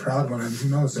as like a proud one. And who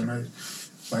knows,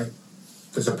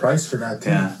 there's a price for that too.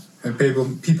 Yeah. And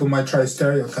people might try to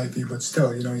stereotype you, but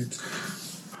still,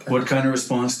 What kind of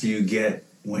response do you get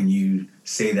when you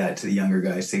say that to the younger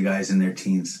guys, say guys in their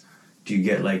teens? Do you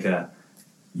get like a,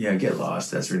 get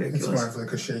lost, that's ridiculous? It's more of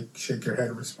like a shake your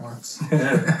head response.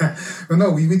 But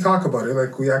no, we talk about it.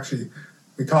 Like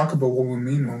we talk about what we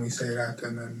mean when we say that,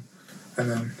 and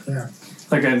then yeah.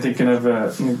 Like I'm thinking of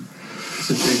a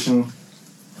situation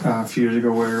a few years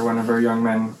ago where one of our young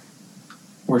men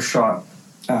was shot,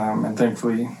 and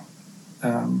thankfully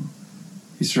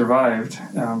he survived,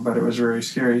 but it was very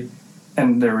scary.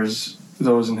 And there was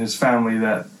those in his family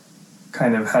that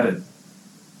kind of had it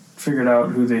figured out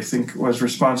who they think was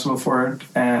responsible for it,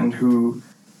 and who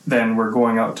then were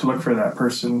going out to look for that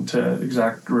person to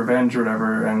exact revenge or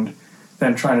whatever, and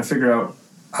then trying to figure out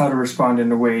how to respond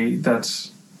in a way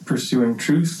that's pursuing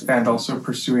truth and also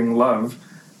pursuing love,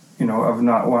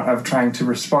 of trying to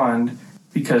respond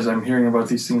because I'm hearing about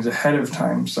these things ahead of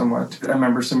time somewhat. I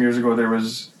remember some years ago there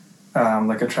was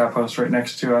like a trap house right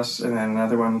next to us, and then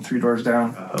another one 3 doors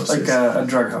down, like a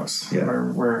drug house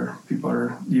where people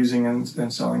are using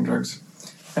and selling drugs.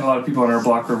 And a lot of people on our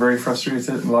block were very frustrated with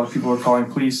it, and a lot of people were calling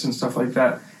police and stuff like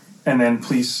that. And then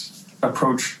police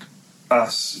approached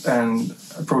us and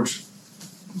approached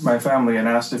my family and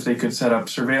asked if they could set up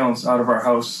surveillance out of our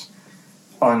house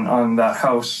on that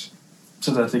house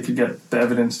so that they could get the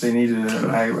evidence they needed.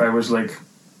 And I was like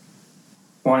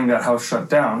wanting that house shut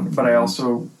down, but I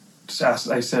also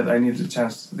I said I needed a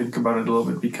chance to think about it a little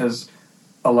bit, because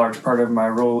a large part of my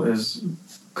role is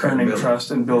earning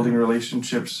trust and building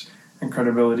relationships and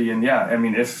credibility. And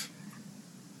if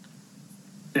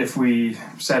we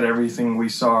said everything we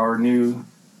saw or knew,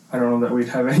 I don't know that we'd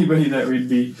have anybody that we'd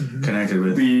be connected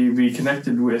with. Be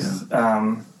connected with.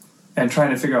 And trying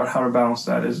to figure out how to balance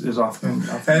that is often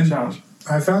a challenge.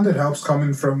 I found it helps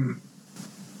coming from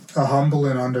a humble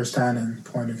and understanding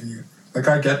point of view. Like,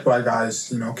 I get why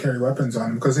guys, carry weapons on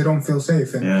them, because they don't feel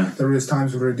safe, and there is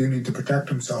times where they do need to protect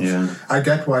themselves. Yeah. I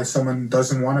get why someone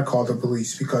doesn't want to call the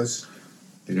police, because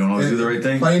they don't always do the right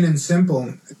thing. Plain and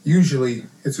simple. Usually,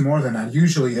 it's more than that.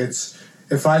 Usually, it's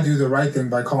if I do the right thing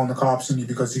by calling the cops on you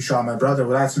because you shot my brother,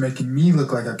 well, that's making me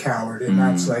look like a coward, and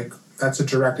that's a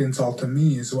direct insult to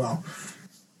me as well.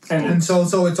 And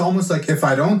so it's almost like if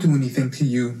I don't do anything to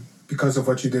you because of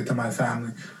what you did to my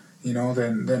family, then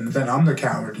I'm the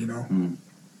coward,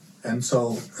 And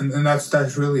so and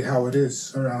that's really how it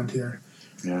is around here.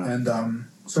 Yeah. And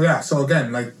so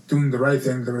again, like, doing the right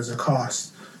thing, there is a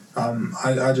cost.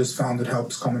 I just found it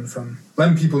helps coming from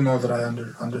letting people know that I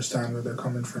understand where they're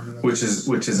coming from. Which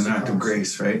is an act of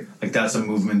grace, right? Like, that's a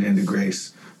movement into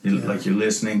grace. Like, you're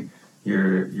listening,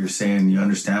 you're saying you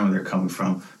understand where they're coming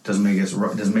from. Doesn't make it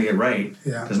right.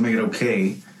 Yeah. Doesn't make it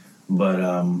okay. But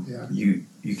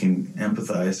you can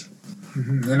empathize.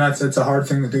 Mm-hmm. And it's a hard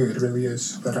thing to do. It really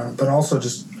is. But also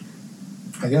just,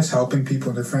 I guess, helping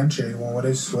people differentiate. Well, what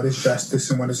is justice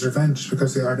and what is revenge?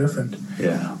 Because they are different.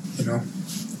 Yeah.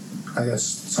 I guess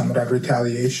some of that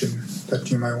retaliation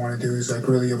that you might want to do is like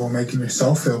really about making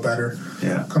yourself feel better.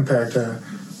 Yeah. Compared to,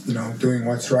 doing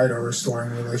what's right or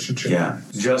restoring a relationship. Yeah.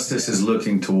 Justice is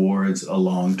looking towards a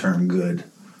long-term good.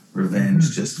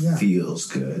 Revenge just feels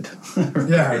good.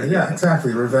 Yeah,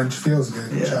 exactly. Revenge feels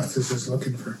good. Yeah. Justice is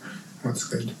looking for what's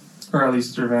good. Or at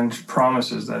least revenge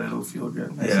promises that it'll feel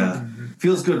good.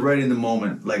 Feels good right in the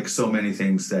moment, like so many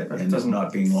things that end up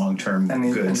not being long-term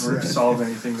good. And resolve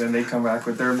anything, then they come back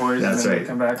with their boys, and then they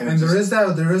come back. And there is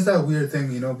that weird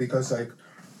thing, because like,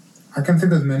 I can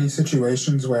think of many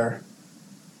situations where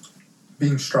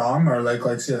being strong or like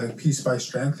peace by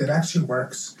strength, it actually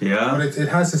works. Yeah. But it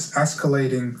has this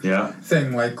escalating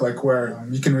thing, like where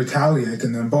you can retaliate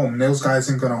and then boom, those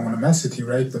guys ain't gonna want to mess with you,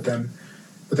 right? But then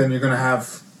you're gonna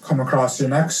come across your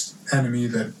next enemy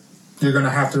that you're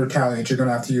gonna have to retaliate. You're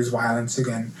gonna have to use violence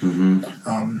again.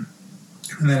 Mm-hmm.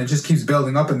 And then it just keeps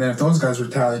building up, and then if those guys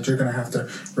retaliate, you're going to have to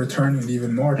return it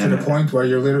even more to the point where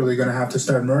you're literally going to have to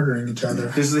start murdering each other.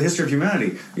 This is the history of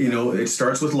humanity. It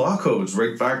starts with law codes,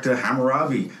 right back to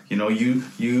Hammurabi.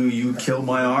 You kill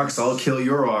my ox, I'll kill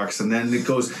your ox. And then it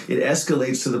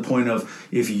escalates to the point of,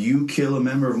 if you kill a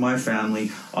member of my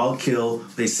family, I'll kill,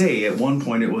 they say at one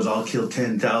point it was, I'll kill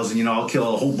 10,000, I'll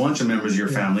kill a whole bunch of members of your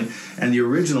family. And the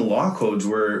original law codes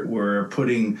were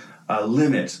putting a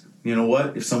limit you know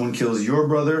what? If someone kills your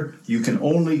brother, you can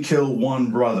only kill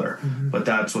one brother. But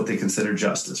that's what they consider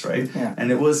justice, right? Yeah.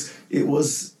 And it was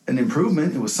an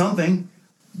improvement. It was something.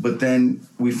 But then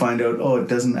we find out, it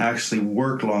doesn't actually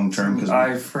work long term. Because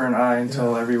eye for an eye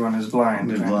until everyone is blind.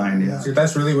 They're blind, yeah. See,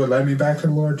 that's really what led me back to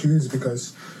the Lord, too, is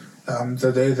because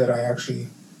the day that I actually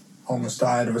almost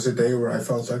died was a day where I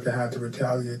felt like I had to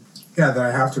retaliate. Yeah, that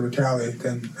I have to retaliate,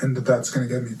 and that's going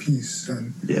to give me peace.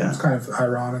 And it's kind of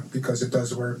ironic because it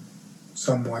does work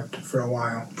somewhat for a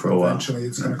while. Eventually,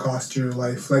 it's going to cost you your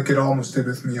life. Like it almost did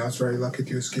with me. I was very lucky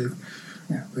to escape.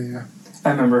 Yeah, but yeah. I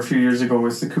remember a few years ago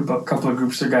with a couple of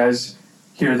groups of guys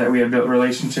here that we had built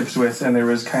relationships with, and there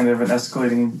was kind of an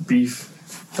escalating beef,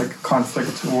 like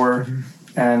conflict, war.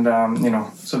 And,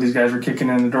 so these guys were kicking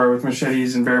in the door with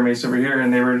machetes and bear mace over here,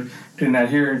 and they were doing that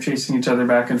here and chasing each other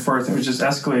back and forth. It was just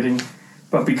escalating.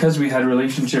 But because we had a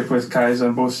relationship with guys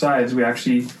on both sides, we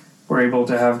actually were able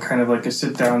to have kind of like a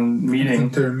sit-down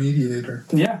meeting. Intermediator.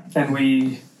 Yeah, and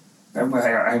I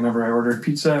remember I ordered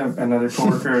pizza, another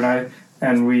coworker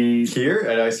and we... Here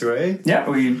at ICOA? Yeah,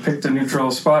 we picked a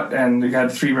neutral spot, and we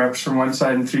had 3 reps from one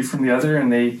side and 3 from the other,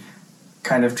 and they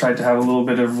kind of tried to have a little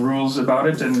bit of rules about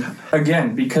it. And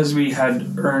again, because we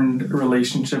had earned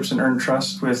relationships and earned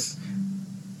trust with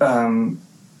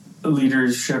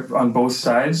leadership on both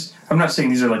sides. I'm not saying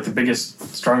these are like the biggest,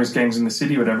 strongest gangs in the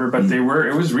city, whatever, but it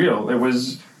was real. It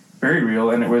was very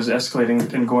real, and it was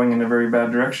escalating and going in a very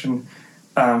bad direction.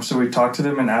 So we talked to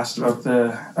them and asked about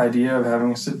the idea of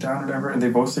having a sit down or whatever, and they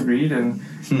both agreed.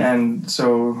 And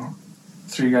so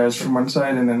 3 guys from one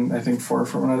side, and then I think 4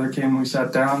 from another came, and we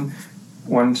sat down.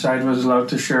 One side was allowed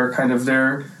to share kind of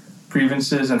their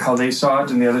grievances and how they saw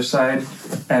it, and the other side,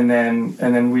 and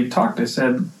then we talked. I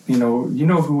said, you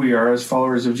know who we are as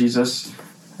followers of Jesus,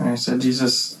 and I said,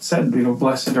 Jesus said,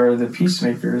 blessed are the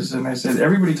peacemakers, and I said,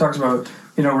 everybody talks about,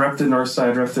 rep the north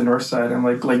side. I'm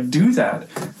like do that,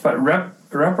 but rep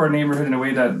our neighborhood in a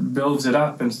way that builds it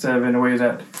up instead of in a way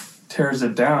that tears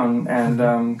it down. And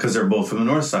because they're both from the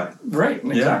north side, right?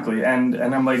 Exactly. Yeah. And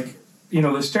I'm like,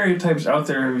 the stereotypes out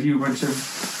there of you, a bunch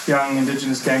of young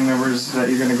Indigenous gang members, that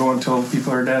you're going to go until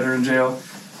people are dead or in jail.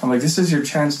 I'm like, this is your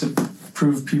chance to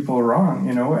prove people wrong,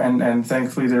 and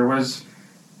thankfully there was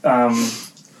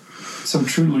some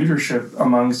true leadership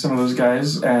among some of those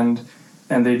guys, and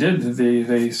they did.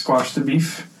 They squashed the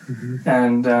beef,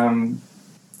 and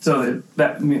so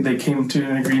that they came to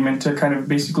an agreement to kind of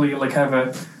basically like have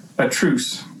a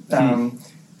truce.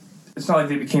 It's not like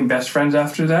they became best friends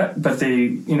after that, but they,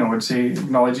 would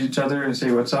acknowledge each other and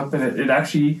say what's up, and it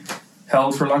actually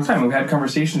held for a long time. We've had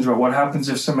conversations about what happens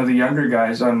if some of the younger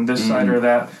guys on this side or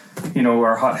that,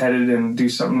 are hot-headed and do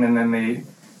something, and then they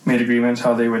made agreements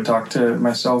how they would talk to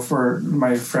myself or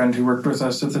my friend who worked with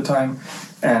us at the time,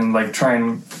 and like try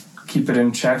and keep it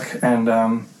in check. And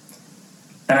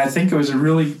I think it was a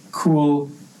really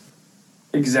cool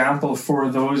example for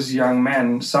those young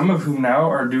men, some of whom now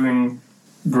are doing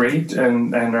great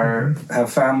and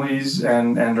have families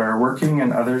and are working,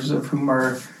 and others of whom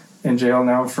are in jail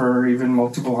now for even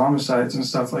multiple homicides and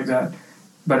stuff like that.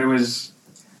 But it was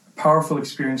a powerful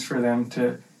experience for them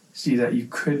to see that you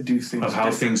could do things of how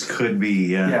different. Things could be,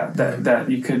 yeah, that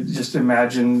you could just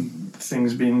imagine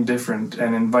things being different,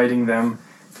 and inviting them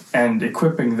and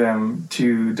equipping them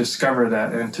to discover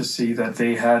that and to see that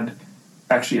they had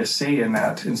actually a say in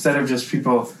that, instead of just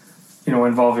people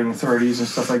involving authorities and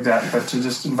stuff like that, but to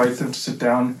just invite them to sit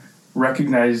down,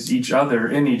 recognize each other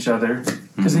in each other,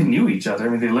 because they knew each other. I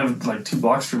mean, they lived like 2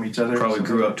 blocks from each other. Probably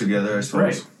grew up together, I suppose.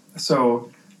 Right.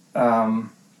 So,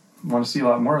 want to see a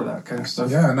lot more of that kind of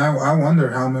stuff. Yeah, and I wonder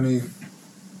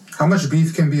how much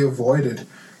beef can be avoided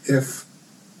if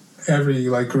every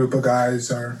group of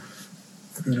guys are,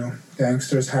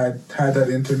 gangsters had that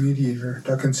intermediator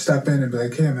that can step in and be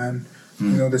like, hey man,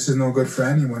 this is no good for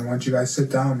anyone. Why don't you guys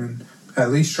sit down and at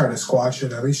least try to squash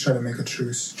it, at least try to make a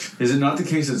truce. Is it not the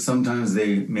case that sometimes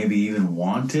they maybe even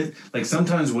want it? Like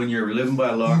sometimes when you're living by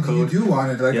a law code... You do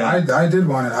want it. I did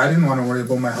want it. I didn't want to worry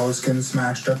about my house getting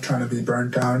smashed up, trying to be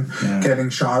burnt down, getting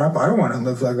shot up. I don't want to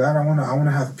live like that. I want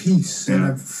to have peace. And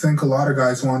I think a lot of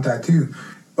guys want that too.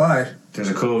 But there's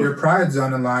a code. Your pride's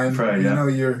on the line. Pride,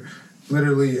 you're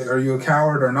literally, are you a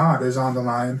coward or not, is on the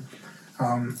line.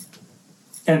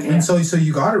 And so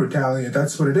you got to retaliate.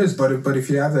 That's what it is. But if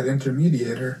you have that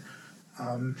intermediator,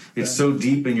 it's so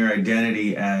deep in your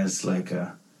identity as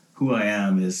who I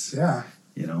am is. Yeah.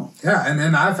 Yeah, and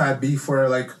then I've had beef where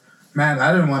man,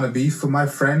 I didn't want to beef, but my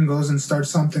friend goes and starts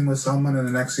something with someone, and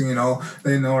the next thing you know,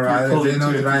 they know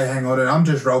that I hang out, and I'm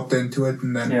just roped into it,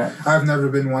 and then I've never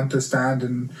been one to stand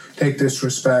and take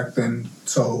disrespect, and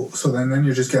so then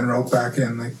you're just getting roped back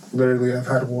in. Like, literally, I've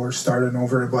had wars starting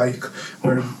over a bike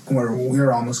where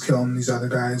we're almost killing these other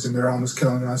guys, and they're almost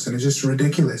killing us, and it's just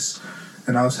ridiculous.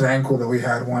 And I was thankful that we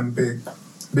had one big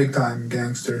time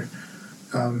gangster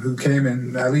who came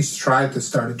and at least tried to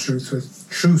start a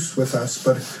truce with us,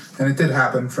 and it did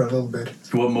happen for a little bit.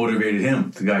 What motivated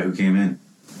him, the guy who came in?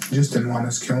 He just didn't want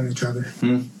us killing each other.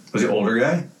 Was he an older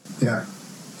guy? Yeah,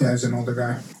 he's an older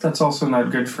guy. That's also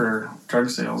not good for drug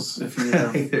sales. If you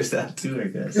there's that too, I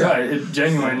guess. Yeah, it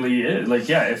genuinely is. Like,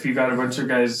 if you got a bunch of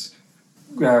guys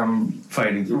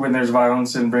fighting when there's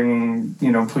violence and bringing,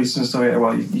 police and stuff,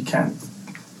 well, you can't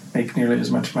make nearly as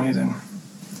much money then.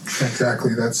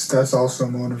 Exactly. That's also a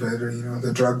motivator.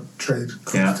 The drug trade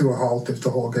comes to a halt if the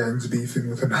whole gang's beefing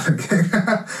with another gang.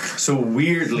 So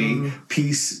weirdly,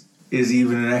 peace is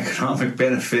even an economic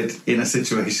benefit in a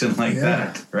situation like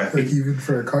that, right? Like, even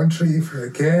for a country, for a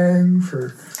gang,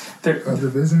 for other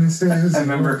businesses. I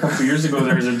remember a couple of years ago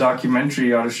there was a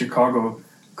documentary out of Chicago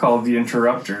called The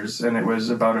Interrupters, and it was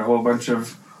about a whole bunch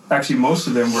of, actually most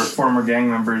of them were former gang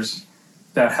members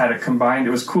that had a combined,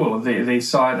 it was cool. They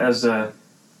saw it as a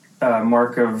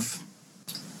mark of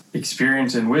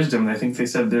experience and wisdom. I think they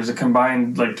said there's a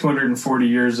combined 240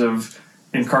 years of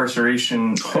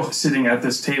incarceration sitting at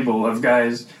this table of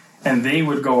guys, and they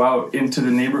would go out into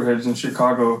the neighborhoods in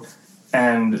Chicago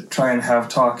and try and have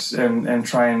talks and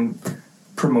try and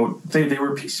promote. They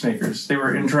were peacemakers. They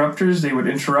were interrupters. They would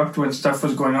interrupt when stuff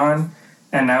was going on.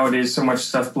 And nowadays so much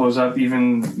stuff blows up,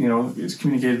 even, it's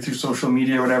communicated through social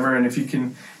media or whatever, and if you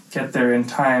can get there in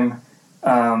time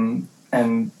and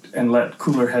let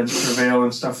cooler heads prevail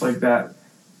and stuff like that.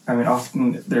 I mean,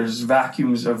 often there's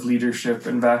vacuums of leadership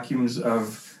and vacuums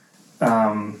of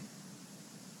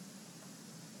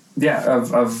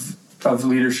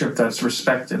leadership that's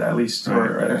respected, at least.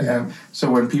 And so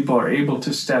when people are able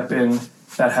to step in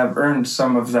that have earned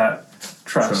some of that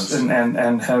trust.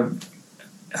 and have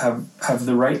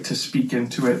the right to speak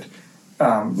into it,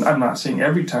 I'm not saying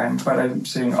every time, but I'm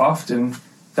saying often,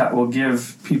 that will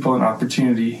give people an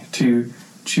opportunity to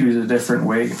choose a different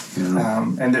way.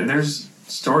 And there's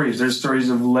stories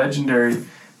of legendary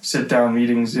sit-down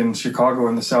meetings in Chicago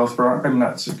and the South Bronx. I'm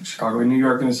not Chicago, in New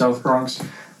York and the South Bronx,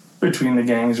 between the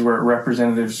gangs, where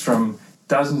representatives from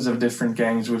dozens of different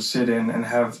gangs would sit in and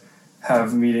have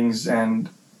meetings, and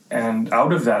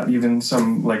out of that, even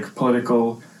some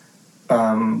political,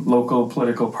 local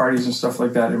political parties and stuff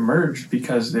like that emerged,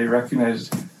 because they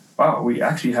recognized, wow, we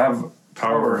actually have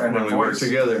power and when we work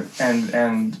together,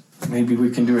 and maybe we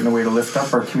can do it in a way to lift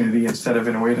up our community instead of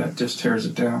in a way that just tears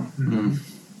it down.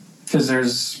 Because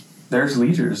there's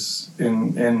leaders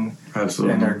in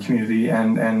our community,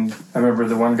 and I remember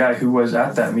the one guy who was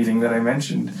at that meeting that I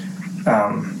mentioned.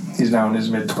 He's now in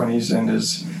his mid-20s and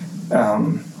is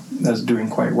doing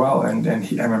quite well. And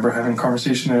I remember having a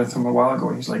conversation with him a while ago,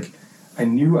 and he's like, I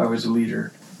knew I was a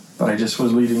leader, but I just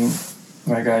was leading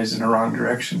my guys in the wrong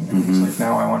direction. And he's like,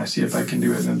 now I want to see if I can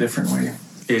do it in a different way.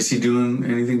 Is he doing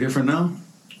anything different now?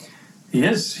 He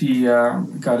is. He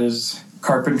got his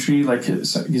carpentry,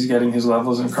 he's getting his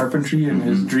levels in carpentry, and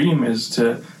his dream is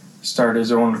to start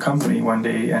his own company one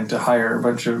day and to hire a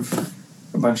bunch of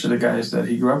the guys that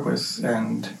he grew up with,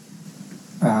 and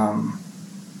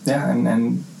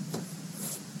and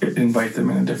invite them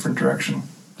in a different direction.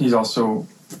 He's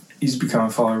become a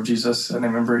follower of Jesus, and I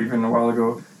remember even a while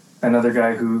ago, another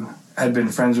guy who had been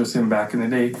friends with him back in the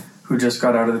day, who just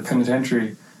got out of the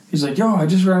penitentiary, he's like, yo, I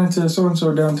just ran into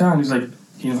so-and-so downtown. He's like,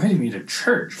 he invited me to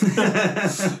church. And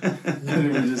we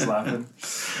were just laughing.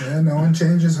 Yeah, no one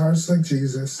changes hearts like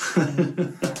Jesus.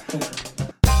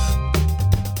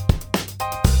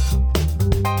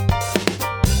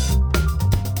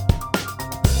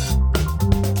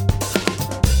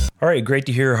 All right, great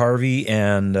to hear Harvey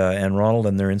and Ronald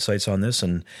and their insights on this.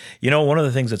 And one of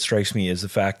the things that strikes me is the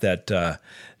fact that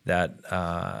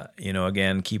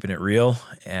again, keeping it real.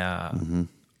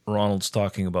 Ronald's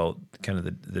talking about kind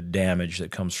of the damage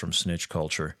that comes from snitch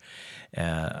culture,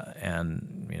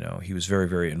 and he was very,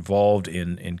 very involved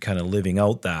in kind of living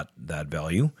out that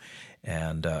value.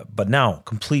 And but now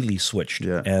completely switched,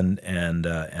 and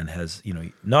has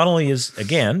not only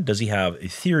does he have a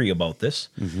theory about this,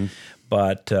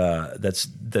 but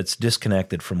that's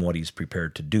disconnected from what he's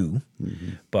prepared to do.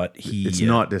 But it's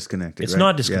not disconnected. It's right?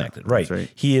 not disconnected, yeah, right? right?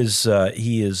 He is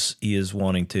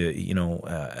wanting to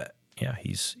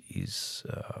he's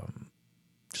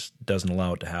just doesn't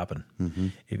allow it to happen.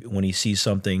 When he sees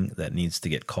something that needs to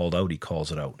get called out, he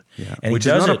calls it out. Yeah. And Which he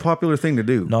does is not a popular thing to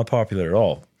do. Not popular at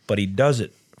all, but he does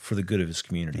it for the good of his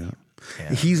community. Yeah.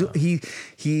 And,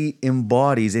 He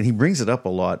embodies, and he brings it up a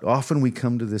lot. Often we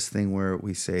come to this thing where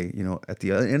we say, you know, at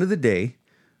the end of the day,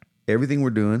 everything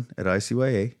we're doing at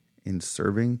ICYA in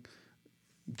serving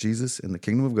Jesus and the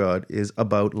kingdom of God is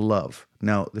about love.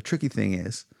 Now, the tricky thing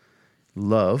is,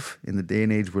 love, in the day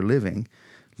and age we're living,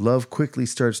 love quickly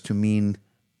starts to mean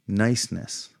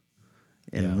niceness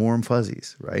and warm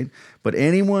fuzzies, right? But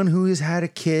anyone who has had a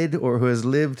kid or who has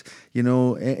lived, you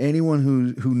know, anyone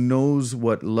who knows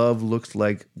what love looks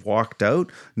like walked out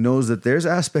knows that there's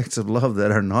aspects of love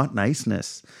that are not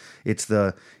niceness. It's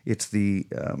the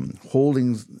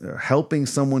helping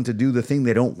someone to do the thing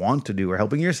they don't want to do, or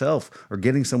helping yourself, or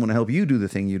getting someone to help you do the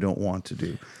thing you don't want to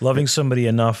do. Loving somebody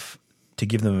enough to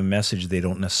give them a message they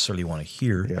don't necessarily want to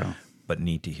hear, but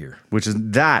need to hear. Which is,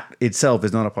 that itself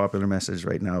is not a popular message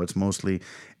right now. It's mostly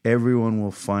everyone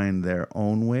will find their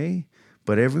own way,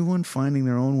 but everyone finding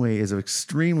their own way is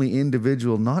extremely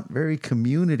individual, not very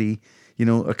community. You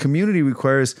know, a community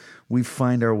requires we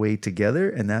find our way together,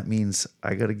 and that means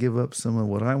I got to give up some of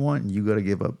what I want, and you got to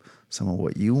give up some of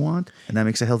what you want, and that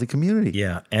makes a healthy community.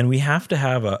 Yeah, and we have to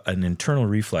have an internal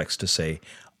reflex to say,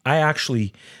 I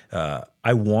actually,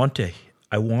 I want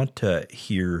to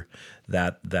hear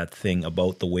that thing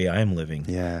about the way I'm living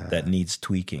that needs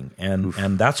tweaking. And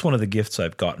that's one of the gifts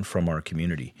I've gotten from our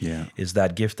community is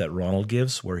that gift that Ronald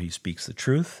gives, where he speaks the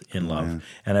truth in love.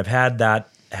 And I've had that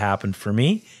happen for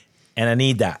me, and I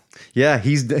need that. Yeah,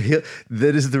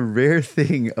 that is the rare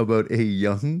thing about a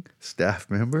young staff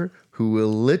member who will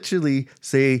literally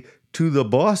say to the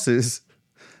bosses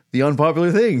the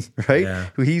unpopular thing, right? Yeah.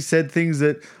 He said things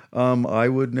that I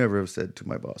would never have said to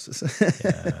my bosses.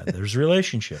 There's a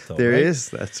relationship, though. There right? is.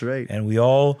 That's right. And we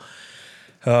all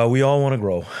want to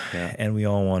grow, and we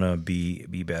all want to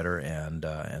be better,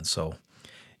 and so,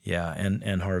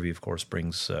 and Harvey, of course,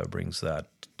 brings that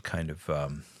kind of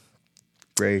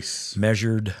grace,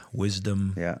 measured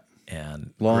wisdom,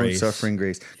 and long-suffering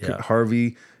grace.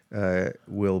 Harvey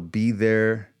will be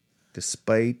there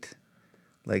despite,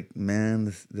 like,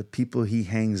 man, the people he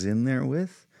hangs in there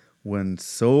with. When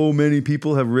so many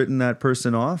people have written that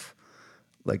person off,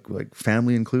 like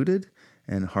family included,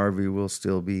 and Harvey will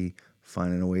still be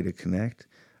finding a way to connect.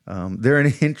 They're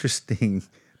an interesting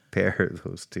pair,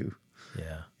 those two.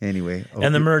 Yeah. Anyway,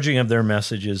 and the merging of their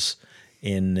messages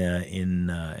in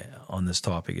on this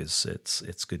topic it's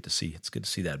good to see. It's good to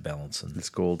see that balance, and it's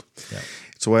gold. Yeah.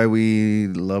 It's why we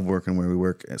love working where we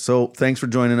work. So thanks for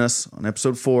joining us on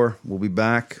episode 4. We'll be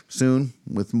back soon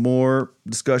with more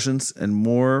discussions and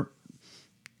more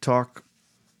talk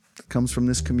that comes from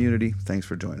this community. Thanks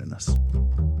for joining us.